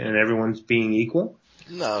slate and everyone's being equal?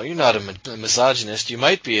 No, you're not a misogynist. You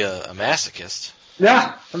might be a masochist.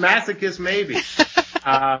 Yeah, a masochist maybe.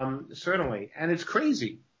 Certainly. And it's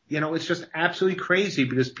crazy. It's just absolutely crazy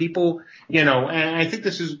because people, and I think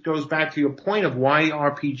goes back to your point of why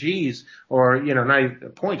RPGs, or, not a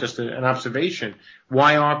point, just an observation,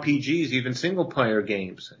 why RPGs, even single player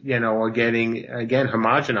games, are getting, again,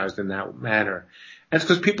 homogenized in that manner. And it's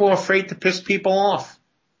because people are afraid to piss people off.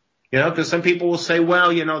 Because some people will say,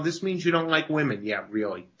 well, this means you don't like women. Yeah,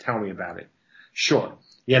 really. Tell me about it. Sure.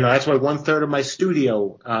 That's why 1/3 of my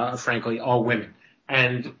studio, frankly, are women.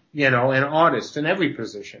 And, and artists in every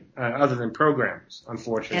position, other than programmers,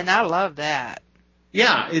 unfortunately. And I love that.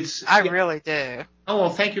 Yeah, I really do. Oh, well,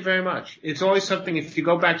 thank you very much. It's always something, if you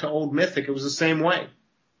go back to Old Mythic, it was the same way.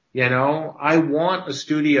 I want a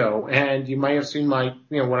studio, and you might have seen my,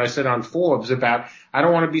 what I said on Forbes about, I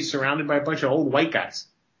don't want to be surrounded by a bunch of old white guys.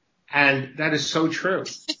 And that is so true.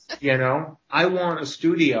 I want a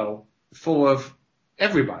studio full of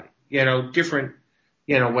everybody, different,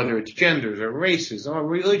 whether it's genders or races or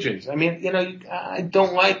religions. I mean, I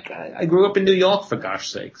grew up in New York, for gosh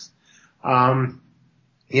sakes.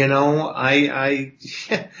 You know, I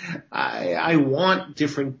want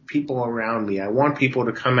different people around me. I want people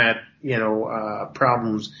to come at,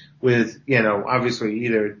 problems with, obviously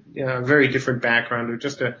either, a very different background or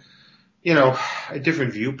just a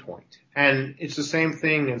different viewpoint. And it's the same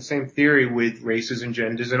thing and same theory with races and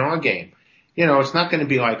genders in our game. It's not going to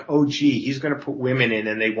be like, oh, gee, he's going to put women in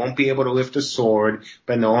and they won't be able to lift a sword,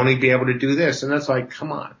 but they'll only be able to do this. And that's like,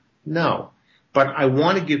 come on. No. But I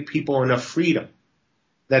want to give people enough freedom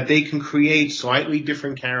that they can create slightly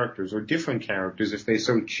different characters or different characters if they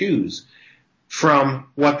so choose from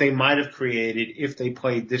what they might have created if they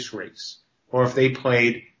played this race or if they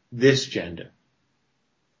played this gender.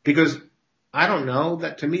 Because I don't know,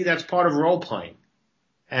 that to me that's part of role playing.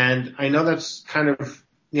 And I know that's kind of,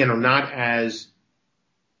 not as,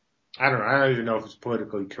 I don't even know if it's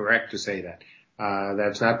politically correct to say that.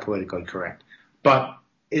 That's not politically correct. But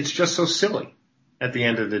it's just so silly at the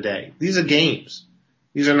end of the day. These are games.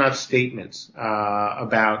 These are not statements,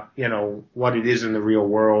 about, what it is in the real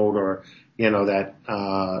world or, that,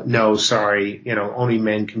 no, sorry, only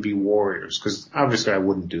men can be warriors. Cause obviously I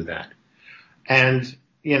wouldn't do that. And,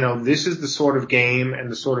 this is the sort of game and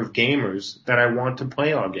the sort of gamers that I want to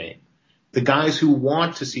play our game. The guys who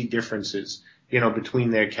want to see differences,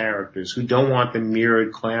 between their characters, who don't want the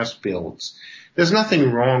mirrored class builds. There's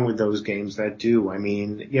nothing wrong with those games that do. I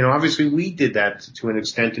mean, obviously we did that to an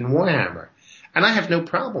extent in Warhammer. And I have no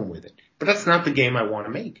problem with it. But that's not the game I want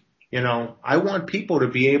to make. I want people to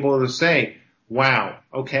be able to say, wow,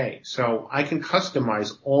 okay, so I can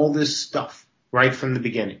customize all this stuff right from the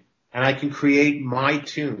beginning. And I can create my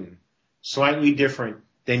tune slightly different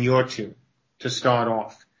than your tune to start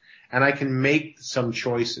off. And I can make some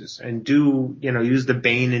choices and do, use the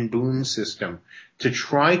Bane and Boone system to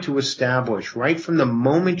try to establish right from the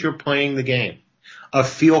moment you're playing the game a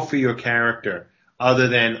feel for your character other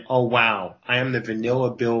than, oh wow, I am the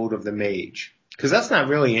vanilla build of the mage. Because that's not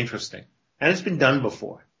really interesting. And it's been done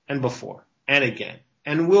before and again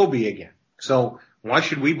and will be again. So why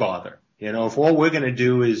should we bother? If all we're going to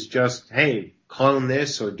do is just, hey, clone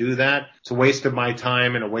this or do that, it's a waste of my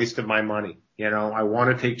time and a waste of my money. I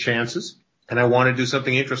want to take chances and I want to do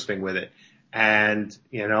something interesting with it. And,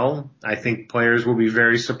 I think players will be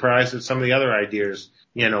very surprised at some of the other ideas,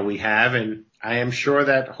 we have. And I am sure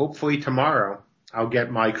that hopefully tomorrow I'll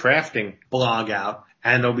get my crafting blog out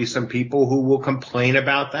and there'll be some people who will complain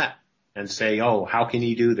about that and say, oh, how can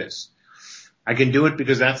you do this? I can do it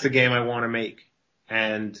because that's the game I want to make.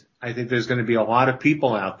 And I think there's going to be a lot of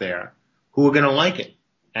people out there who are going to like it.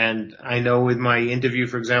 And I know with my interview,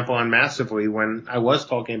 for example, on Massively, when I was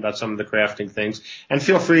talking about some of the crafting things, and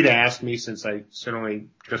feel free to ask me since I certainly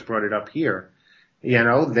just brought it up here,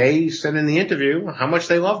 they said in the interview how much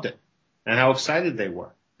they loved it and how excited they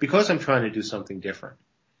were because I'm trying to do something different.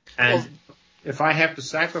 And if I have to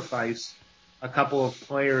sacrifice a couple of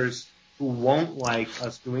players who won't like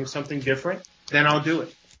us doing something different, then I'll do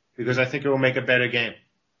it because I think it will make a better game.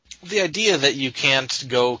 The idea that you can't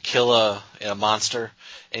go kill a monster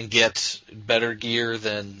and get better gear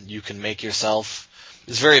than you can make yourself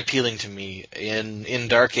is very appealing to me. In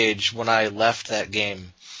Dark Age, when I left that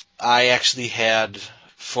game, I actually had,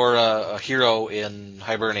 for a hero in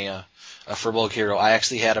Hibernia, a Firbolg hero, I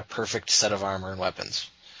actually had a perfect set of armor and weapons.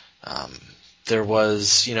 There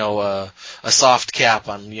was, a soft cap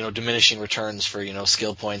on, diminishing returns for,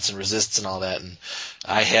 skill points and resists and all that. And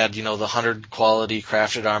I had, the 100 quality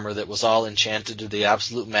crafted armor that was all enchanted to the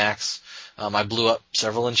absolute max. I blew up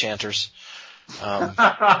several enchanters,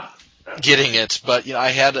 getting it. But, I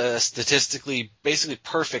had a statistically basically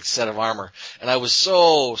perfect set of armor. And I was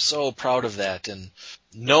so proud of that. And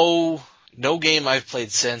no game I've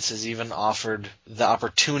played since has even offered the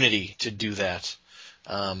opportunity to do that.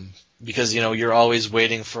 Because, you're always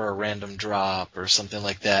waiting for a random drop or something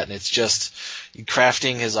like that. And it's just,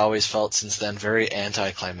 crafting has always felt since then very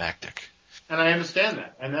anticlimactic. And I understand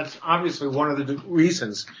that. And that's obviously one of the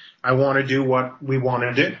reasons I want to do what we want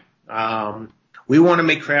to do. We want to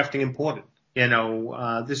make crafting important.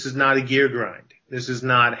 This is not a gear grind. This is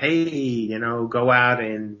not, hey, go out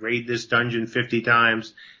and raid this dungeon 50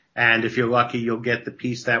 times. And if you're lucky, you'll get the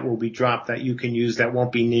piece that will be dropped that you can use that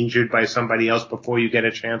won't be ninjured by somebody else before you get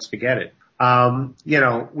a chance to get it. We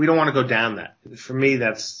don't want to go down that. For me,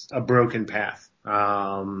 that's a broken path.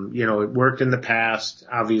 It worked in the past,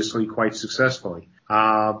 obviously quite successfully.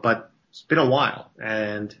 But it's been a while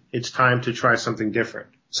and it's time to try something different.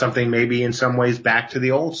 Something maybe in some ways back to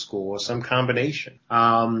the old school or some combination.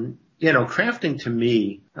 Crafting to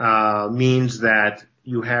me, means that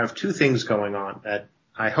you have two things going on that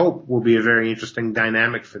I hope will be a very interesting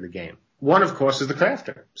dynamic for the game. One, of course, is the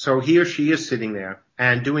crafter. So he or she is sitting there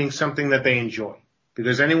and doing something that they enjoy.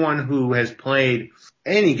 because anyone who has played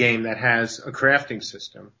any game that has a crafting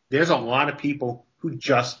system, there's a lot of people who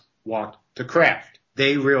just want to craft.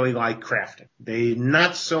 They really like crafting. They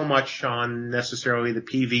not so much on necessarily the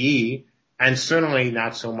PvE, and certainly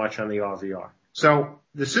not so much on the RVR. So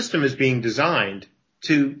the system is being designed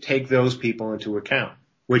to take those people into account,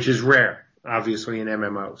 which is rare, obviously, in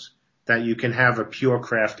MMOs, that you can have a pure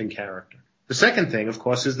crafting character. The second thing, of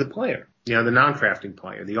course, is the player, the non-crafting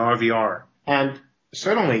player, the RVR. And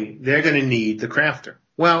certainly they're going to need the crafter.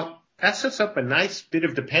 Well, that sets up a nice bit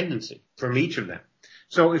of dependency from each of them.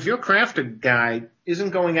 So if your crafter guy isn't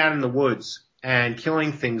going out in the woods and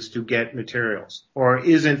killing things to get materials, or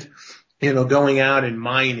isn't, going out and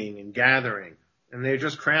mining and gathering, and they're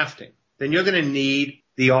just crafting, then you're going to need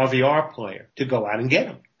the RVR player to go out and get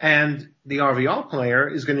them. And the RVR player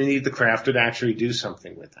is going to need the crafter to actually do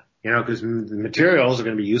something with them, because the materials are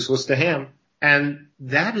going to be useless to him. And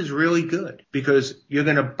that is really good because you're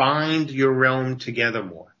going to bind your realm together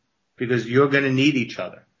more because you're going to need each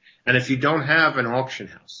other. And if you don't have an auction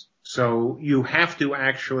house, so you have to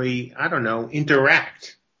actually,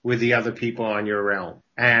 interact with the other people on your realm,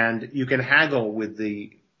 and you can haggle with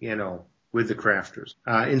the crafters,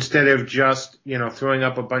 instead of just, throwing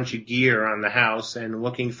up a bunch of gear on the house and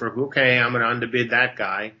looking for, okay, I'm going to underbid that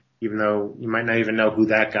guy, even though you might not even know who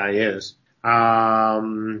that guy is.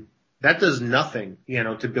 That does nothing,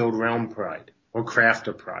 to build realm pride or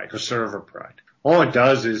crafter pride or server pride. All it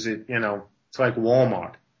does is it's like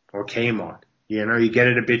Walmart or Kmart. You get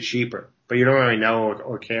it a bit cheaper, but you don't really know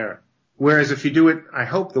or care. Whereas if you do it, I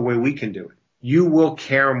hope the way we can do it, you will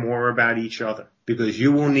care more about each other because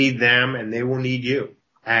you will need them and they will need you.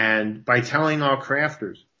 And by telling our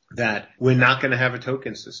crafters that we're not going to have a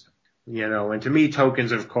token system, and to me,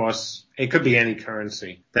 tokens, of course, it could be any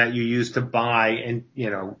currency that you use to buy and,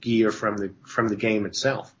 gear from the game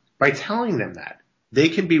itself. By telling them that, they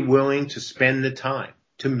can be willing to spend the time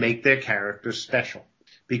to make their characters special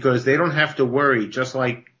because they don't have to worry, just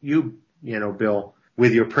like you, Bill,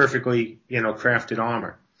 with your perfectly, crafted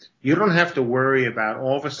armor. You don't have to worry about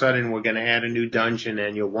all of a sudden we're going to add a new dungeon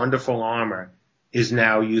and your wonderful armor is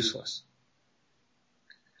now useless.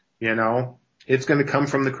 It's going to come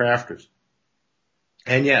from the crafters.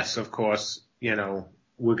 And yes, of course,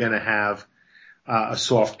 we're going to have a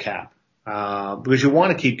soft cap, because you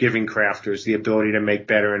want to keep giving crafters the ability to make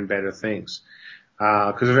better and better things.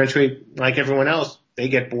 Because eventually, like everyone else, they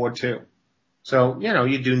get bored too. So,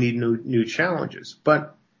 you do need new challenges,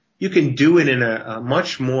 but you can do it in a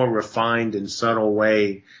much more refined and subtle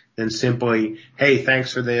way than simply, hey,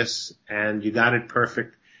 thanks for this, and you got it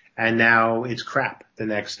perfect, and now it's crap the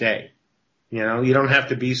next day. You don't have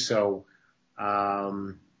to be so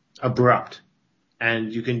abrupt.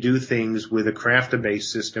 And you can do things with a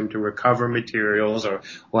crafter-based system to recover materials or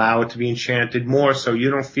allow it to be enchanted more so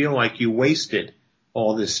you don't feel like you wasted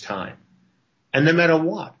all this time. And no matter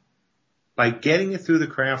what, by getting it through the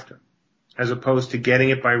crafter, as opposed to getting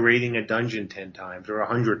it by raiding a dungeon 10 times or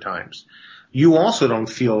 100 times, you also don't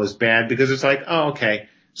feel as bad because it's like, oh, okay,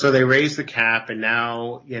 so they raised the cap and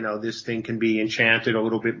now, this thing can be enchanted a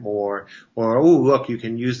little bit more. Or, oh, look, you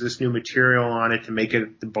can use this new material on it to make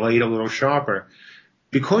the blade a little sharper.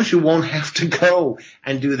 Because you won't have to go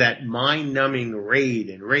and do that mind-numbing raid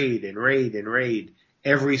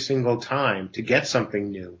every single time to get something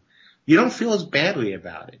new, you don't feel as badly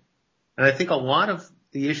about it. And I think a lot of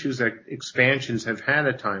the issues that expansions have had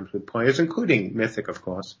at times with players, including Mythic, of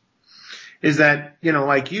course, is that,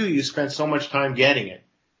 like you spent so much time getting it.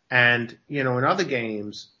 And, in other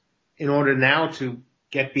games, in order now to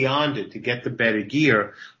get beyond it, to get the better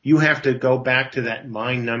gear, you have to go back to that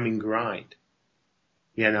mind-numbing grind.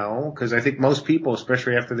 Because I think most people,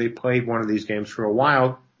 especially after they played one of these games for a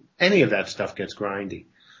while, any of that stuff gets grindy.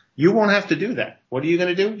 You won't have to do that. What are you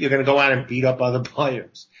going to do? You're going to go out and beat up other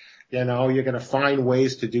players. You're going to find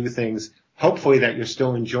ways to do things, hopefully, that you're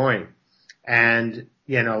still enjoying. And,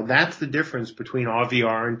 that's the difference between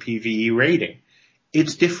RVR and PvE raiding.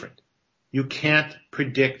 It's different. You can't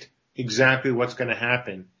predict exactly what's going to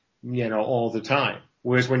happen, all the time.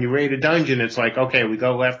 Whereas when you raid a dungeon, it's like, okay, we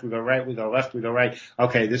go left, we go right, we go left, we go right.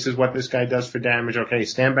 Okay, this is what this guy does for damage. Okay,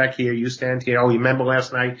 stand back here, you stand here. Oh, you remember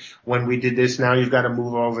last night when we did this? Now you've got to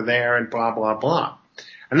move over there and blah, blah, blah.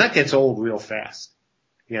 And that gets old real fast.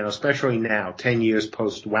 Especially now, 10 years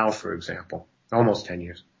post WoW, for example. Almost 10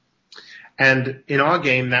 years. And in our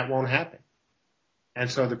game, that won't happen. And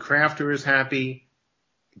so the crafter is happy,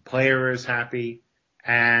 the player is happy,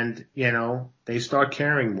 and, they start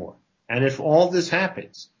caring more. And if all this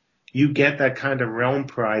happens, you get that kind of realm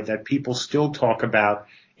pride that people still talk about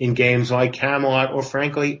in games like Camelot or,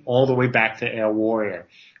 frankly, all the way back to Ale Warrior.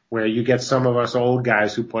 where you get some of us old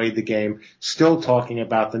guys who played the game still talking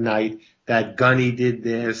about the night that Gunny did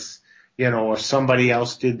this, or somebody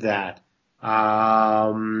else did that,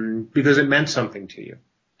 because it meant something to you.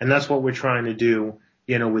 And that's what we're trying to do,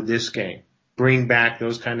 with this game. Bring back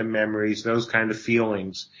those kind of memories, those kind of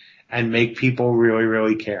feelings, and make people really,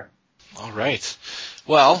 really care. All right.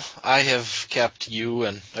 Well, I have kept you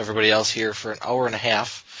and everybody else here for an hour and a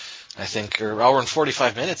half, I think, or hour and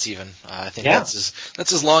 45 minutes even. I think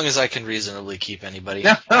that's as long as I can reasonably keep anybody.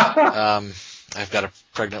 I've got a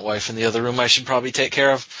pregnant wife in the other room I should probably take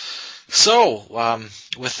care of. So,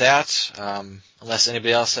 with that, unless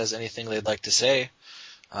anybody else has anything they'd like to say,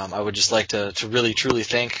 I would just like to really truly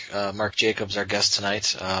thank Mark Jacobs, our guest tonight,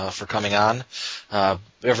 for coming on.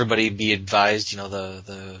 Everybody be advised,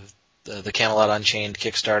 the Camelot Unchained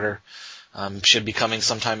Kickstarter should be coming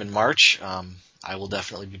sometime in March. I will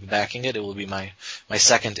definitely be backing it. It will be my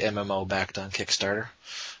second MMO backed on Kickstarter.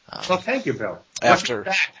 Well, thank you, Bill. After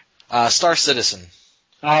Star Citizen.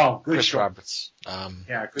 Oh, good Chris choice. Roberts.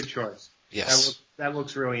 Yeah, good choice. Yes. That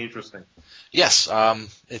looks really interesting. Yes.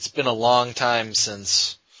 It's been a long time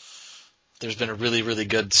since there's been a really, really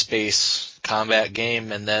good space combat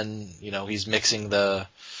game, and then, he's mixing the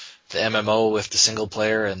MMO with the single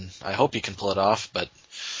player, and I hope he can pull it off, but,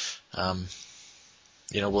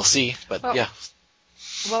 we'll see. But, yeah.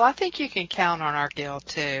 Well, I think you can count on our guild,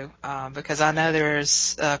 too, because I know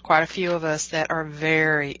there's quite a few of us that are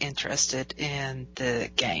very interested in the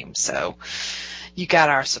game, so you got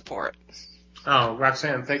our support. Oh,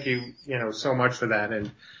 Roxanne, thank you, so much for that.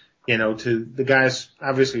 And, to the guys,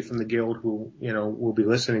 obviously from the guild who, will be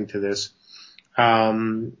listening to this,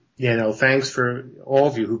 thanks for all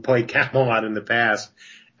of you who played Camelot in the past.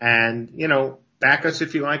 And, back us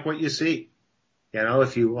if you like what you see.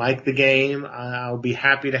 If you like the game, I'll be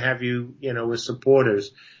happy to have you, as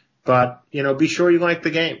supporters. But, be sure you like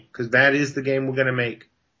the game, because that is the game we're going to make.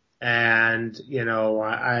 And,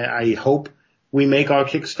 I hope we make our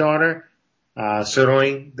Kickstarter.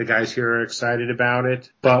 Certainly the guys here are excited about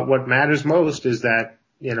it. But what matters most is that,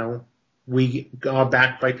 we are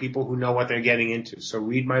backed by people who know what they're getting into. So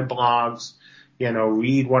read my blogs,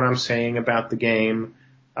 read what I'm saying about the game.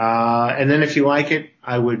 And then if you like it,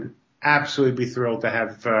 I would absolutely be thrilled to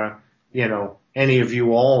have, any of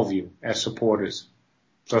you, all of you as supporters.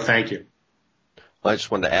 So thank you. Well, I just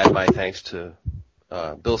wanted to add my thanks to,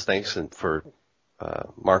 Bill's thanks and for,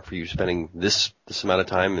 Mark, for you spending this amount of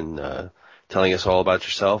time and, telling us all about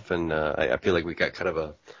yourself. And, I feel like we got kind of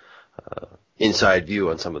a, inside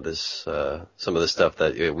view on some of this stuff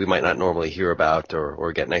that we might not normally hear about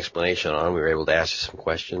or get an explanation on. We were able to ask you some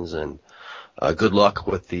questions, and good luck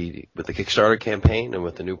with the Kickstarter campaign and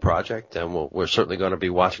with the new project, and we're certainly going to be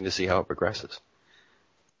watching to see how it progresses.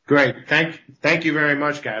 Great. Thank you very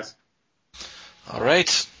much, guys. All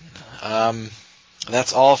right.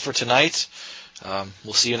 That's all for tonight.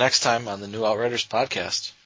 We'll see you next time on the New Outriders podcast.